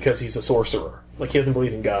evil because he's a sorcerer. Like, he doesn't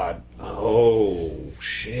believe in God. Oh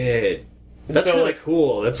shit. That's So, kind of like,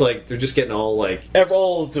 cool. That's like they're just getting all like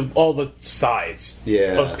all the sides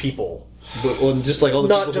Yeah. of people. well, just like all the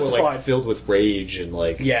Not people who are justified. like filled with rage and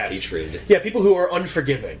like Yes. hatred. Yeah, people who are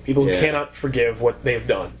unforgiving. People who Yeah. cannot forgive what they've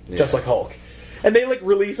done. Just Yeah. like Hulk. And they, like,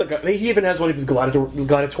 release, like, he even has one of his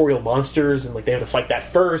gladiatorial monsters, and, like, they have to fight that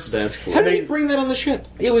first. That's cool. How did he bring that on the ship?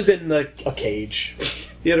 It was in, like, a cage.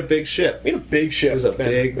 He had a big ship. We had a big ship. It was a man.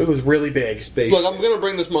 big It was really big. space. Look, I'm going to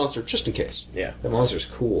bring this monster just in case. Yeah. The monster's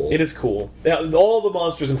cool. It is cool. Yeah, all the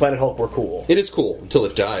monsters in Planet Hulk were cool. It is cool until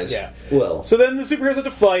it dies. Yeah. Well, So then the superheroes have to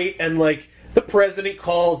fight, and, like, the president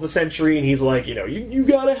calls the Sentry, and he's like, you know, you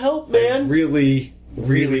gotta help, man. really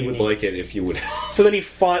Really. would like it if you would. So then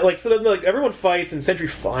everyone fights, and Sentry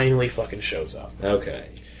finally fucking shows up. Okay.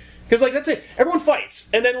 Because, like, that's it. Everyone fights.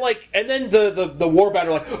 And then, like, the war band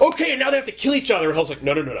are like, okay, and now they have to kill each other. And Hulk's like,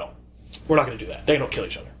 no. We're not going to do that. They don't kill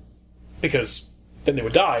each other. Because then they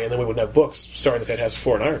would die, and then we wouldn't have books starring the Fantastic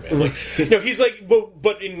Four and Iron Man. Like, he's like,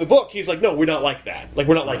 but in the book, he's like, no, we're not like that. Like,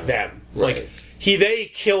 we're not like them. Right. Like, they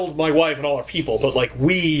killed my wife and all our people, but like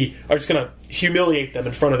we are just gonna humiliate them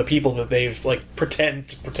in front of the people that they've like pretend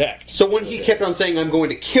to protect. So when he kept on saying, "I'm going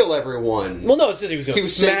to kill everyone," Well, no, it's just he was gonna he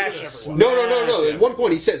was smash saying, everyone. No. At one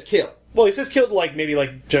point, he says kill, Well, he says killed like maybe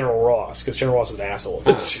like General Ross because General Ross is an asshole.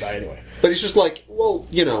 Anyway, but he's just like, "Well,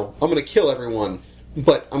 I'm going to kill everyone,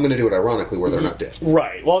 but I'm going to do it ironically where they're not dead."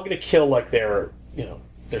 right. Well, I'm gonna kill like their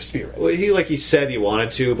spirit. Well, he said he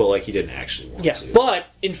wanted to, but like he didn't actually want Yeah, to. but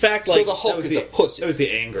in fact, like So the Hulk is a pussy. That was the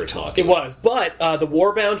anger talking. it was. But the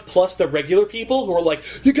Warbound plus the regular people who are like,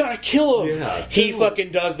 you gotta kill him. Yeah, he kill him.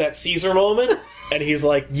 fucking does that Caesar moment, and he's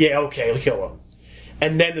like, yeah, okay, kill him.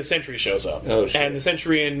 And then the Sentry shows up, Oh, shit. and the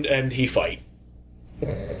Sentry and he fight.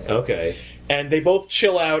 Okay. And they both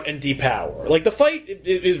chill out and depower. Like, the fight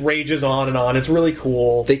it rages on and on. It's really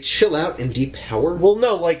cool. They chill out and depower. Well,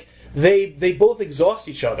 no, like, they both exhaust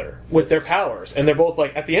each other with their powers. And they're both,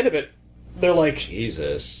 like, at the end of it, they're like,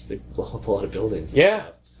 Jesus, they blow up a lot of buildings. and yeah.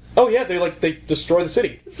 stuff. Oh, yeah, they destroy the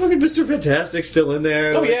city. Fucking Mr. Fantastic's still in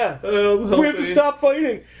there. Oh, like, yeah. I'm We have to helping. stop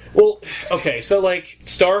fighting. Well, okay, so, like,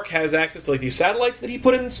 Stark has access to, like, these satellites that he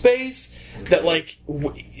put in space that, like,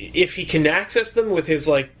 if he can access them with his,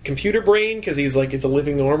 like, computer brain, because he's, like, it's a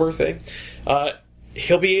living armor thing,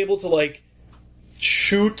 he'll be able to, like,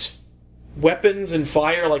 shoot weapons and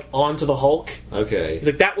fire, like, onto the Hulk. Okay. He's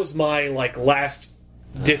like, that was my, like,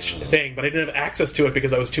 last-ditch thing, but I didn't have access to it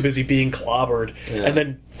because I was too busy being clobbered Yeah. and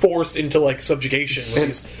then forced into, like, subjugation with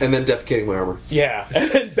these... and then defecating my armor. Yeah,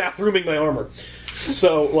 and then bathrooming my armor.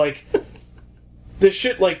 So, like, this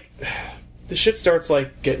shit starts,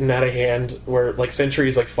 like, getting out of hand, where, like,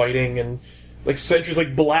 Sentry's, like, fighting, and, like, Sentry's,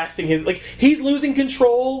 like, blasting his... Like, he's losing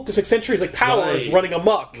control, because, like, Sentry's, like, power is Right. running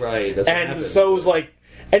amok. Right, that's what And happened. so is, like...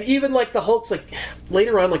 And even, like, the Hulk's, like...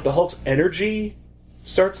 Later on, like, the Hulk's energy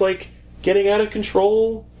starts, like, getting out of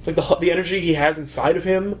control. Like, the energy he has inside of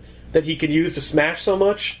him that he can use to smash so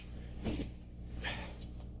much.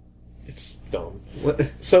 It's dumb. What?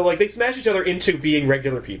 So, like, they smash each other into being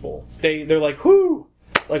regular people. They're like, whoo!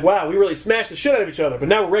 Like, wow, we really smashed the shit out of each other, but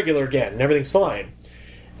now we're regular again, and everything's fine.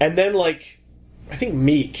 And then, like, I think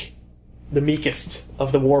Meek, the meekest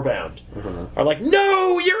of the Warbound, are like,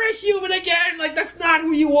 no, you're a human again! Like, that's not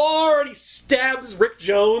who you are! And he stabs Rick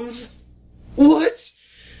Jones. What?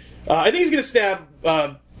 I think he's gonna stab,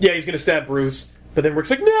 he's gonna stab Bruce, but then Rick's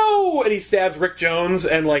like, no! And he stabs Rick Jones,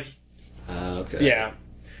 and, like, Okay. yeah.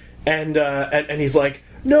 And he's like,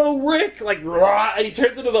 no, Rick! Like, rah! And he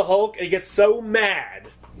turns into the Hulk, and he gets so mad.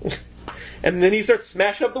 And then he starts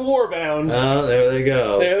smashing up the Warbound. Oh, there they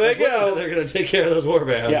go. There they go. They're going to take care of those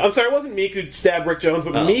warbound. Yeah, I'm sorry, it wasn't Meek who stabbed Rick Jones,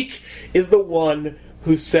 but Oh. Meek is the one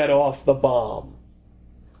who set off the bomb.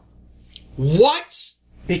 What?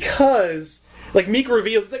 Because... Like, Meek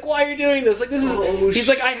reveals, he's like, why are you doing this? Like, this is... Oh, he's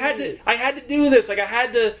like, I had to do this. Like, I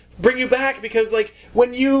had to bring you back because, like,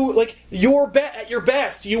 when you, like, at your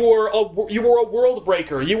best, you were a world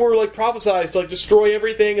breaker. You were, like, prophesized to, like, destroy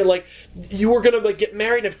everything and, like, you were gonna, like, get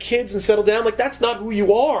married and have kids and settle down. Like, that's not who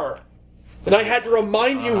you are. And I had to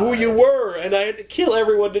remind you who you were, and I had to kill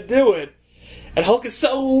everyone to do it. And Hulk is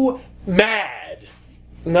so mad.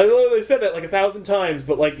 And I literally said that, like, 1,000 times,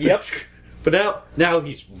 but, like, yep. But now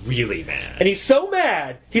he's really mad. And he's so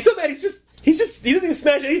mad. He doesn't even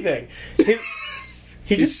smash anything.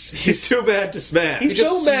 He's too mad to smash. He's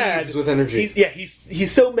just so mad seethes with energy.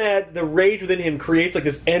 He's so mad. The rage within him creates like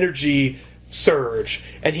this energy surge,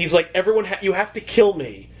 and he's like, "Everyone, you have to kill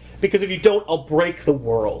me because if you don't, I'll break the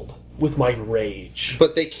world with my rage."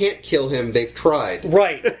 But they can't kill him. They've tried.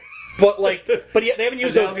 Right. But yeah, they haven't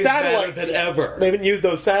used Now those he's madder satellites than ever. They haven't used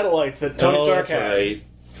those satellites that Tony Stark that's has. right.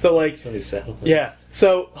 So like, Tony satellites. yeah.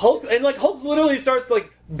 So Hulk literally starts to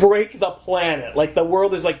like break the planet. Like the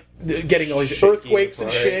world is like getting all these Shaking earthquakes and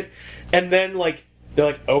apart. shit. And then like they're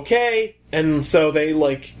like, okay, and so they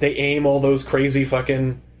aim all those crazy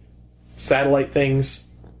fucking satellite things,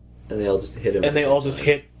 And they all just hit him. and they all just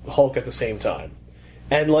hit Hulk at the same time.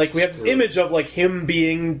 And like we have this image of like him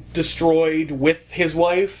being destroyed with his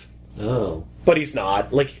wife, Oh. but he's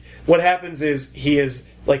not. Like what happens is he is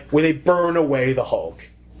like when they burn away the Hulk,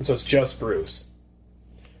 and so it's just Bruce.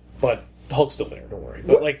 But the Hulk's still there. Don't worry.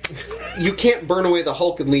 But like, You can't burn away the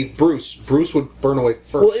Hulk and leave Bruce. Bruce would burn away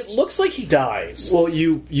first. well, it looks like he dies. Well,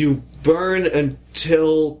 you burn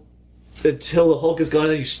until the Hulk is gone,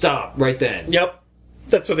 and then you stop right then. Yep,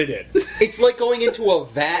 that's what they did. It's like going into a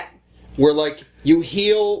vat where, like, you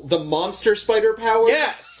heal the monster spider powers.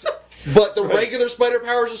 Yes. But the regular spider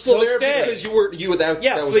powers are still They'll there stay. because you without.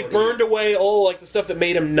 Yeah, that so was they already burned away all like the stuff that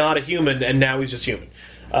made him not a human, and now he's just human.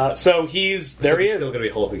 So he's there. So He he's is. still going to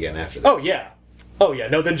be Hulk again after that. Oh yeah.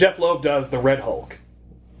 No, then Jeff Loeb does the Red Hulk.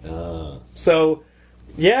 Oh. So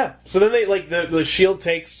Yeah. So then they the Shield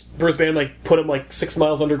takes Bruce Banner, put him 6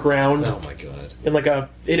 miles underground Oh my god.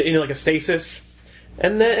 in a stasis,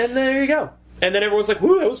 and there you go. And then everyone's like,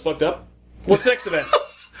 "Whoo, that was fucked up." What's the next event?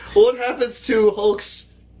 What happens to Hulk's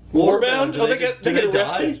Warbound? Do Oh, they get arrested.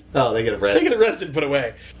 Die? Oh, they get They arrested. get arrested and put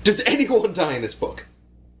away. Does anyone die in this book?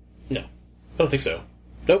 No, I don't think so.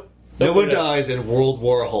 Nope. No one dies in World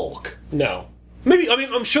War Hulk. No. Maybe. I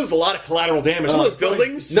mean, I'm sure there's a lot of collateral damage. Some of those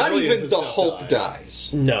buildings. Not Civilians even and the stuff Hulk die.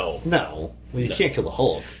 dies. No. No. Well, you can't kill the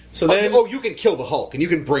Hulk. So then, Oh, you can kill the Hulk and you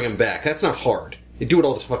can bring him back. That's not hard. You do it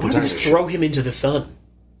all the fucking why time. don't they just throw him into the sun?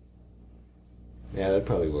 Yeah, that'd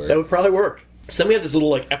probably work. That would probably work. So then we have this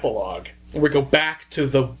little epilogue where we go back to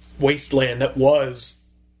the wasteland that was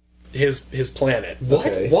his planet, What?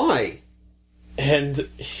 Okay. Why? and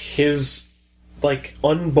his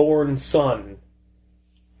unborn son,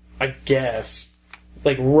 I guess,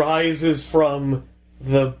 rises from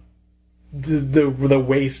the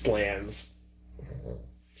wastelands.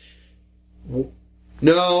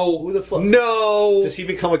 No. Who the fuck? No. Does he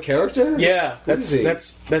become a character? Yeah, Who is he?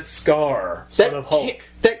 that's Scar, son of Hulk.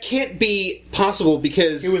 That can't be possible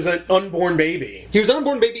because He was an unborn baby. he was an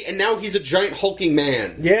unborn baby and now he's a giant hulking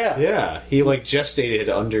man. Yeah. Yeah, he gestated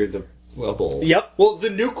under the rubble. Yep. Well, the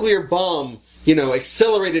nuclear bomb,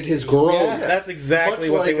 accelerated his growth. Yeah, that's exactly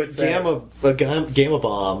Much what they like would say. a gamma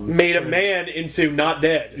bomb Made a man into not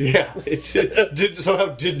dead. Yeah, it somehow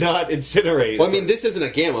did not incinerate. Well, I mean, this isn't a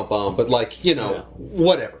gamma bomb, but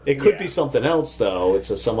whatever. it could Yeah. be something else though.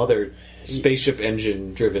 It's some other spaceship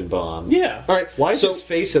engine driven bomb. Yeah. All right. Why is so, his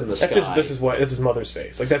face in the That's sky? that's his mother's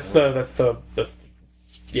face.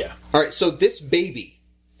 Yeah. all right. So this baby,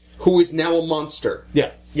 who is now a monster,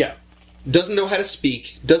 Yeah. Yeah. doesn't know how to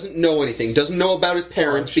speak, doesn't know anything, doesn't know about his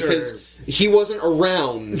parents Oh, I'm sure. because he wasn't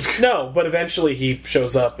around. No, but eventually he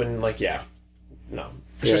shows up and yeah. No.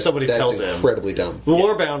 I'm sure somebody That's tells him. incredibly dumb. The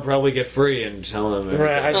Warbound probably get free and tell him.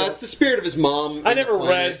 Right, It's the spirit of his mom. I on the never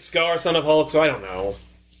planet. read Scar, Son of Hulk, so I don't know.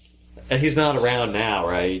 And he's not around now,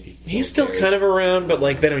 right? He's still kind of around, but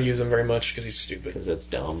they don't use him very much because he's stupid. because that's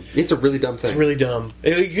dumb. It's a really dumb thing. It's really dumb.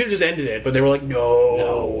 You could have just ended it, but they were like,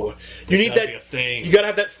 no. You need gotta that. be a thing. You gotta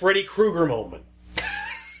have that Freddy Krueger moment.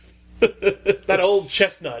 That old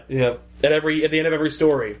chestnut Yeah, at the end of every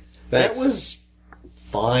story. that was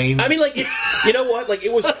fine. I mean, it's you know what?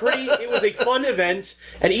 It was pretty. It was a fun event,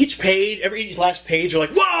 and each last page, you're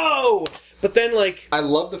like, whoa! But then I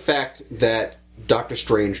love the fact that Doctor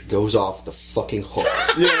Strange goes off the fucking hook.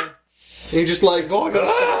 yeah. And you're just like, Oh, I gotta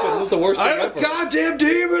stop it. This is the worst thing ever. goddamn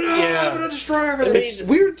demon! Yeah. I'm gonna destroy I mean, It's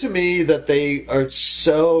weird to me that they are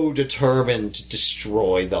so determined to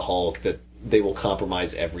destroy the Hulk that they will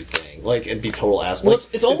compromise everything, and be total assholes. Well,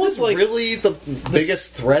 it's almost is this like- really the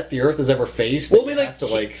biggest threat the Earth has ever faced. well, I That mean, you have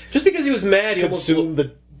to just because he was mad, he almost consume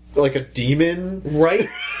a demon. right.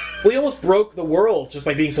 Well, he almost broke the world just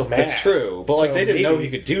by being so mad. That's true, but So they didn't know maybe-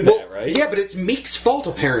 he could do Well, that, right? Yeah, but it's Meek's fault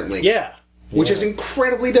apparently. Yeah. Which is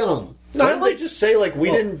incredibly dumb. No, Why didn't they just say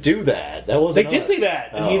we didn't do that? That wasn't. They did us. say that,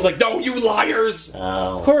 and Oh. he's like, "No, you liars!" Oh.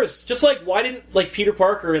 Of course, just why didn't Peter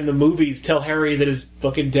Parker in the movies tell Harry that his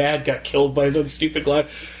fucking dad got killed by his own stupid glove?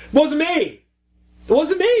 It wasn't me. It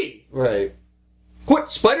wasn't me. Right.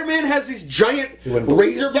 What? Spider-Man has these giant wouldn't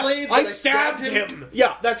believe razor Yeah, blades? I that stabbed him.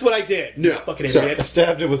 Yeah, that's what I did. No, fucking sorry. I idiot.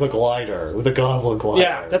 stabbed him with a glider, with a goblin glider.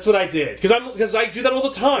 Yeah, that's what I did because I do that all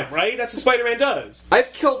the time, right? That's what Spider-Man does.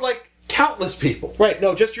 I've killed countless people. Right?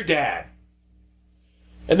 No, just your dad.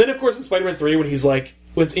 And then, of course, in Spider-Man 3, when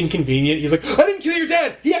it's inconvenient, he's like, "I didn't kill your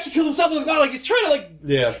dad. He actually killed himself." And I was like, he's trying to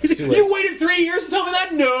Yeah. He's too like, late. "You waited 3 years to tell me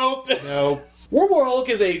that?" Nope. No. World War Hulk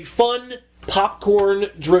is a fun,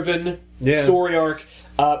 popcorn-driven Yeah. story arc.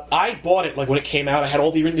 I bought it when it came out. I had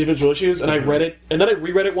all the individual issues, and I read it, and then I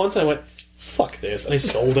reread it once, and I went, "Fuck this!" And I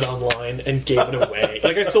sold it online and gave it away.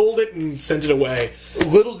 I sold it and sent it away.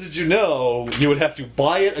 Little did you know you would have to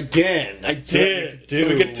buy it again. I did, so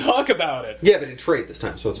we could talk about it. Yeah, but in trade this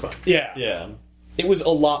time, so it's fine. Yeah, Yeah. it was a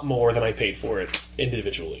lot more than I paid for it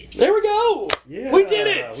individually. There we go. Yeah, we did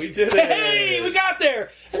it. we did it. Hey, we got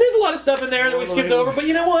there. And there's a lot of stuff in there that we skipped over, but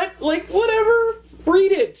you know what? Whatever.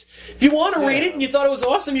 Read it. If you want to read it and you thought it was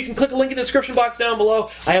awesome, you can click a link in the description box down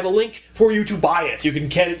below. I have a link for you to buy it. You can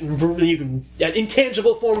get it in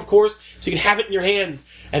intangible form, of course, so you can have it in your hands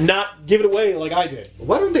and not give it away like I did.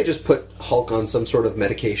 Why don't they just put Hulk on some sort of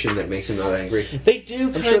medication that makes him not angry? They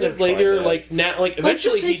do sure kind they've of later, tried that. now,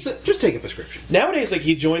 eventually just take a prescription. nowadays,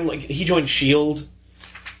 he joined Shield,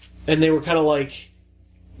 and they were kind of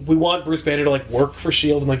we want Bruce Banner to work for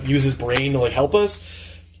Shield and use his brain to help us.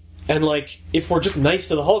 And if we're just nice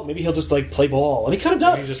to the Hulk, maybe he'll just play ball, and he kind of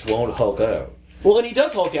does. You just won't Hulk out. Well, and he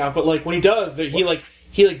does Hulk out, but when he does,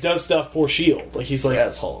 he like does stuff for S.H.I.E.L.D. Like he's like,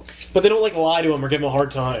 That's Hulk. but they don't like lie to him or give him a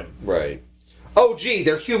hard time. Right. Oh, gee,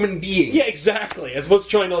 they're human beings. Yeah, exactly. As opposed to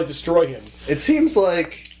trying to like destroy him. It seems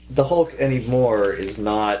like the Hulk anymore is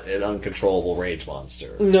not an uncontrollable rage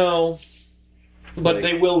monster. No, but Like-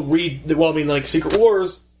 they will read. Well, I mean, like Secret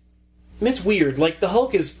Wars. I mean, it's weird. Like the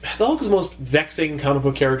Hulk is the most vexing comic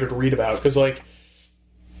book character to read about because, like,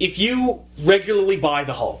 if you regularly buy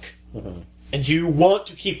the Hulk and you want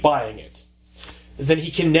to keep buying it, then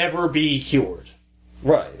he can never be cured.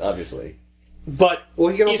 Right, obviously. But Well,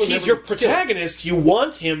 he can also if he's never your be killed. protagonist, you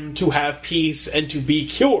want him to have peace and to be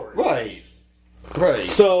cured. Right. Right.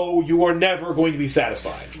 So you are never going to be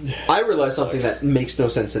satisfied. I realized something that makes no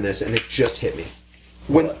sense in this, and it just hit me.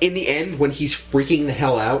 When in the end, when he's freaking the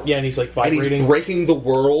hell out, Yeah, and he's like and vibrating. he's breaking the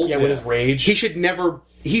world, Yeah, with his rage. he should never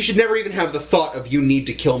even have the thought of "you need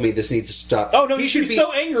to kill me. This needs to stop." Oh, no, he should be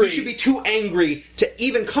so angry. He should be too angry to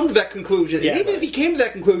even come to that conclusion. Yeah, and even right. if he came to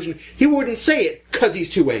that conclusion, he wouldn't say it because he's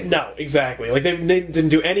too angry. No, exactly. Like they didn't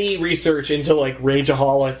do any research into like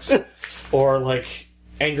rageaholics or like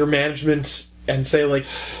anger management and say like,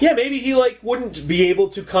 yeah, maybe he like wouldn't be able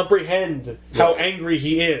to comprehend how angry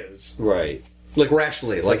he is. Right. Like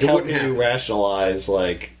rationally, like it How wouldn't can you happen. rationalize,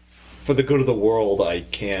 like, for the good of the world, I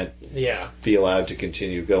can't Yeah. be allowed to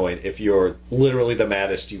continue going if you're literally the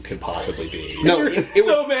maddest you can possibly be? No, it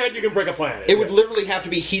so would, mad you can break a planet. it would literally have to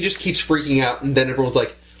be he just keeps freaking out, and then everyone's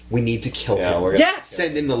like, "We need to kill Yeah, him." we're gonna Yes.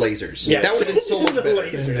 Send in the lasers. Yes. That would have been so much The better.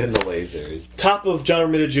 lasers. send in the lasers. Top of John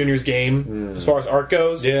Romita Jr.'s game as far as art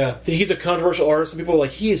goes. Yeah. He's a controversial artist. Some people are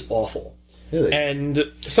like, he is awful. Really? And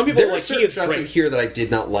some people There are are like, he certain is shots in great. here that I did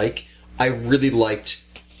not like. I really liked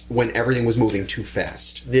when everything was moving too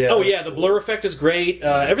fast. Yeah. Oh yeah, the blur effect is great.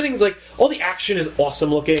 Everything's like, all the action is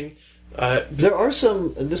awesome looking. There are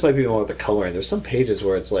some, and this might be more with the coloring, there's some pages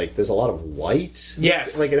where it's like, there's a lot of white.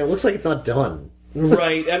 Yes. Like, and it looks like it's not done.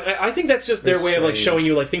 Right, and I think that's just their Very way of like strange. showing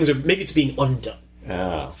you like things are maybe it's being undone.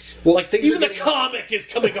 Ah. Well, Like things even are the getting, comic is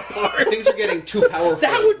coming apart. things are getting too powerful.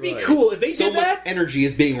 That would be Right. cool if they so did much that. energy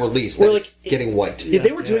is being released Or that like- it's getting white. If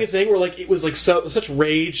they were doing a Yes. thing where like it was like such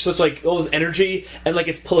rage, such like all this energy, and like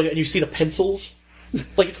it's pulling, and you see the pencils,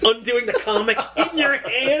 like it's undoing the comic in your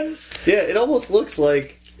hands. Yeah, it almost looks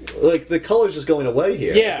like the color's just going away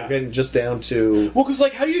here. Yeah. We're getting just down to... Well, because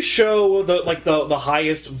like how do you show the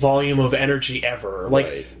highest volume of energy ever? Like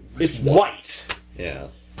Right. it's white. Yeah.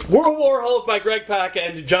 World War Hulk by Greg Pak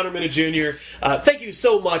and John Romita Jr. Thank you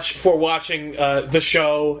so much for watching the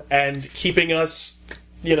show and keeping us,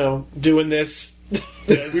 doing this.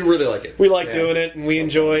 We really like it. We like Yeah. doing it and we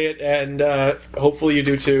enjoy it, and hopefully you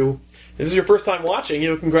do too. If this is your first time watching,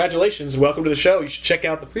 congratulations and welcome to the show. You should check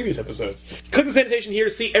out the previous episodes. Click the annotation here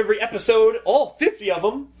to see every episode, all 50 of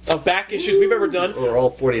them, of back issues we've ever done. Or all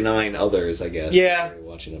 49 others, I guess. Yeah. if you're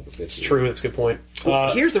watching number 50. It's true, that's a good point.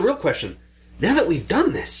 Here's the real question. Now that we've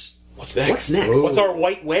done this, What's next? What's next? What's our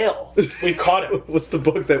white whale? We caught him. What's the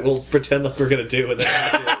book that we'll pretend like we're going to do and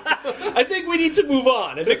then I think we need to move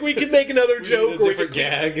on. I think we can make another joke need a or different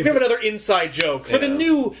gag. We have another inside joke for the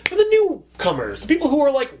Yeah. newcomers, the people who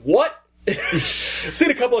are like, "What?" I've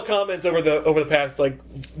seen a couple of comments over the past like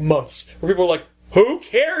months where people are like, "Who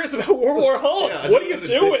cares about World War Hulk? Yeah, I what are don't you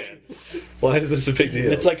understand. doing?" Why is this a big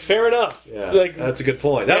deal? It's like fair enough. yeah, Like, that's a good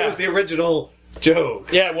point. That Yeah. was the original joke.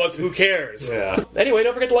 yeah, it was. Who cares? Yeah. Anyway,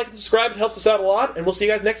 don't forget to like and subscribe. It helps us out a lot, and we'll see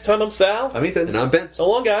you guys next time. I'm Sal. I'm Ethan. and I'm Ben. So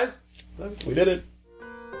long, guys. We did it.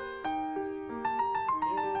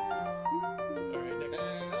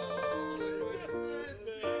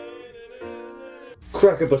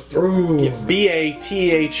 Crack up a through.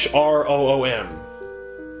 BATHROOM.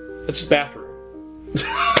 That's just bathroom.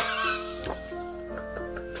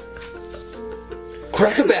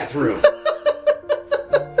 Crack a bathroom.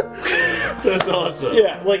 That's awesome.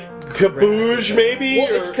 Yeah, like kaboosh maybe.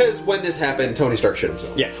 Well, it's or- because when this happened, Tony Stark shit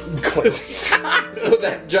himself. yeah, clearly. So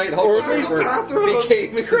that giant Hulk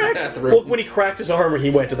became his bathroom. Well, when he cracked his armor, he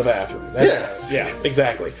went to the bathroom. Yes. Yeah,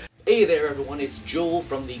 exactly. Hey there, everyone. It's Joel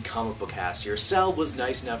from the Comic Book Cast here. Sal was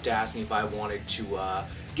nice enough to ask me if I wanted to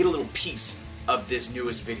get a little piece of this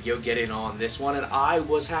newest video, get in on this one, and I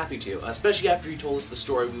was happy to, especially after he told us the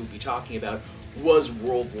story we would be talking about was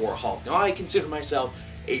World War Hulk. Now, I consider myself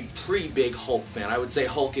a pretty big Hulk fan. I would say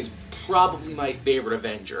Hulk is probably my favorite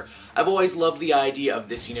Avenger. I've always loved the idea of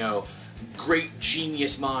this, great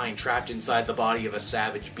genius mind trapped inside the body of a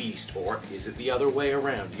savage beast, or is it the other way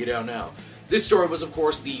around? You don't know. This story was, of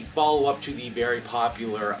course, the follow-up to the very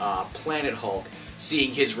popular Planet Hulk,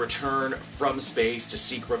 seeing his return from space to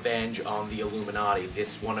seek revenge on the Illuminati.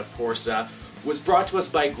 This one, of course, was brought to us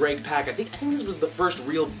by Greg Pak. I think this was the first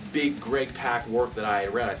real big Greg Pak work that I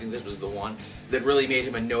read. I think this was the one that really made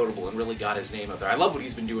him a notable and really got his name out there. I love what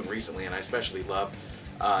he's been doing recently, and I especially love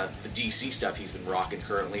the DC stuff he's been rocking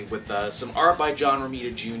currently, with some art by John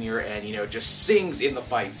Romita Jr. and, you know, just sings in the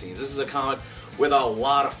fight scenes. This is a comic with a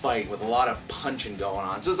lot of fighting, with a lot of punching going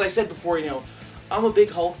on. So as I said before, you know, I'm a big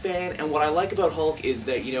Hulk fan, and what I like about Hulk is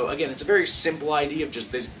that, you know, again, it's a very simple idea of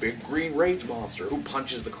just this big green rage monster who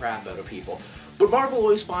punches the crap out of people. But Marvel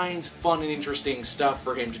always finds fun and interesting stuff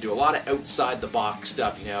for him to do, a lot of outside-the-box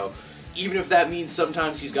stuff, you know, even if that means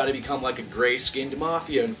sometimes he's got to become like a gray-skinned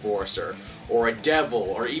mafia enforcer, or a devil,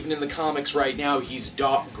 or even in the comics right now, he's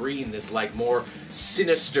Doc Green, this, like, more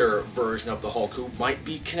sinister version of the Hulk, who might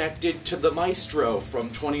be connected to the Maestro from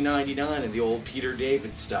 2099 and the old Peter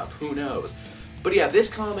David stuff, who knows. But yeah,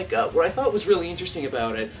 this comic, what I thought was really interesting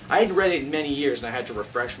about it, I hadn't read it in many years and I had to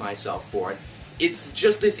refresh myself for it, it's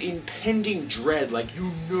just this impending dread, like,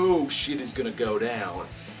 you know shit is gonna go down,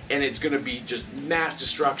 and it's gonna be just mass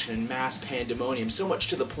destruction and mass pandemonium, so much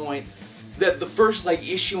to the point that the first,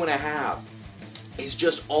 like, issue and a half is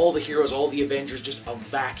just all the heroes, all the Avengers just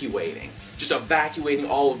evacuating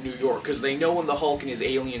all of New York, because they know when the Hulk and his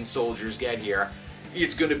alien soldiers get here,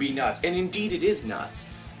 it's gonna be nuts, and indeed it is nuts.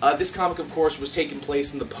 This comic, of course, was taking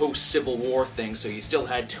place in the post-Civil War thing, so you still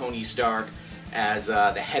had Tony Stark as the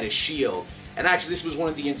head of S.H.I.E.L.D., and actually this was one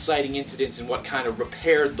of the inciting incidents in what kind of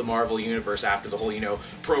repaired the Marvel Universe after the whole, you know,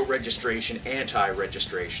 pro-registration,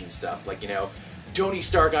 anti-registration stuff. Like, you know, Tony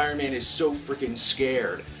Stark, Iron Man, is so freaking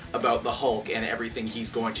scared about the Hulk and everything he's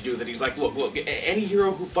going to do that he's like, look, any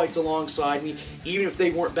hero who fights alongside me, even if they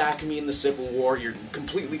weren't backing me in the Civil War, you're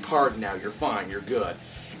completely pardoned now, you're fine, you're good.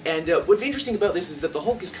 And what's interesting about this is that the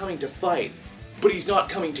Hulk is coming to fight, but he's not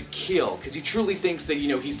coming to kill, because he truly thinks that, you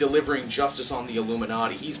know, he's delivering justice on the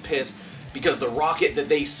Illuminati. He's pissed because the rocket that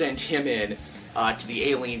they sent him in to the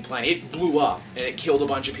alien planet, it blew up, and it killed a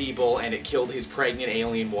bunch of people, and it killed his pregnant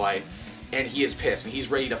alien wife, and he is pissed, and he's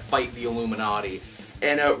ready to fight the Illuminati.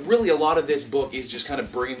 And really a lot of this book is just kind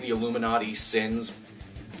of bringing the Illuminati's sins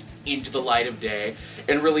into the light of day,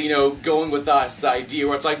 and really, you know, going with this idea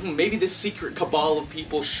where it's like, maybe this secret cabal of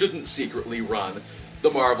people shouldn't secretly run the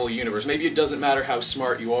Marvel Universe. Maybe it doesn't matter how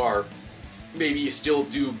smart you are. Maybe you still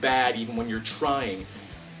do bad even when you're trying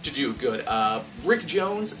to do good. Rick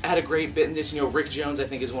Jones had a great bit in this. You know, Rick Jones, I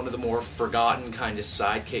think, is one of the more forgotten kind of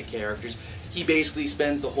sidekick characters. He basically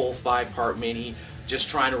spends the whole 5-part mini just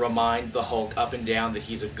trying to remind the Hulk up and down that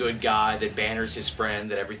he's a good guy, that Banner's his friend,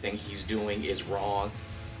 that everything he's doing is wrong.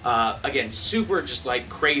 Again, super just like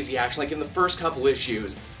crazy action. Like in the first couple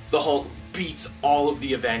issues, the Hulk beats all of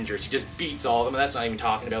the Avengers. He just beats all of them. And that's not even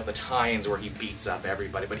talking about the tie-ins where he beats up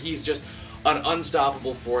everybody. But he's just an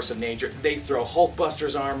unstoppable force of nature. They throw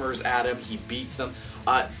Hulkbuster's armors at him. He beats them.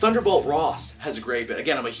 Thunderbolt Ross has a great bit.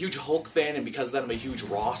 Again, I'm a huge Hulk fan, and because of that, I'm a huge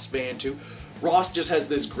Ross fan too. Ross just has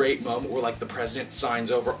this great moment where, like, the president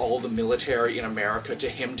signs over all the military in America to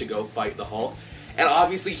him to go fight the Hulk. And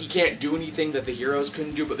obviously he can't do anything that the heroes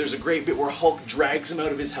couldn't do, but there's a great bit where Hulk drags him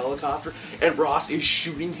out of his helicopter, and Ross is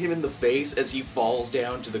shooting him in the face as he falls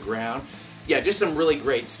down to the ground. Yeah, just some really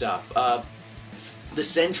great stuff. The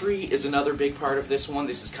Sentry is another big part of this one.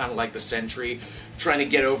 This is kind of like the Sentry trying to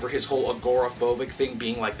get over his whole agoraphobic thing,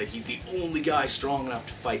 being like that he's the only guy strong enough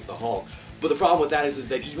to fight the Hulk. But the problem with that is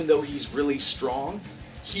that even though he's really strong,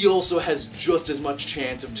 he also has just as much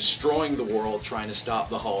chance of destroying the world trying to stop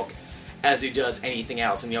the Hulk as he does anything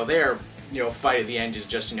else. And, you know, their, you know, fight at the end is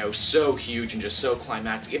just, you know, so huge and just so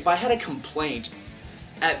climactic. If I had a complaint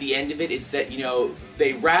at the end of it, it's that, you know,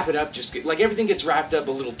 they wrap it up just, like, everything gets wrapped up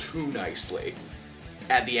a little too nicely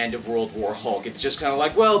at the end of World War Hulk. It's just kind of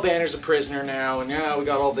like, well, Banner's a prisoner now, and now we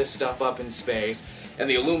got all this stuff up in space, and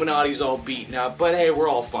the Illuminati's all beaten up, but hey, we're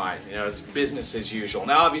all fine. You know, it's business as usual.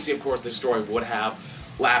 Now, obviously, of course, this story would have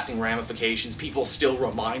lasting ramifications. People still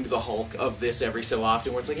remind the Hulk of this every so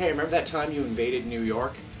often, where it's like, hey, remember that time you invaded New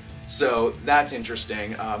York? So, that's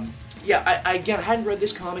interesting. Yeah, I again, I hadn't read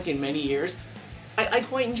this comic in many years. I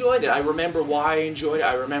quite enjoyed it. I remember why I enjoyed it.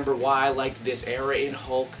 I remember why I liked this era in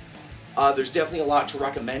Hulk. There's definitely a lot to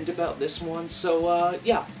recommend about this one, so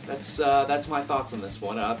yeah, that's my thoughts on this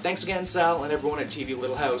one. Thanks again, Sal, and everyone at TV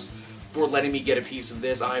Little House for letting me get a piece of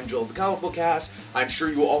this. I'm Joel of the Comic Book Cast. I'm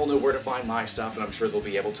sure you all know where to find my stuff, and I'm sure they'll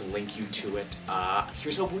be able to link you to it.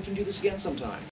 Here's hoping we can do this again sometime.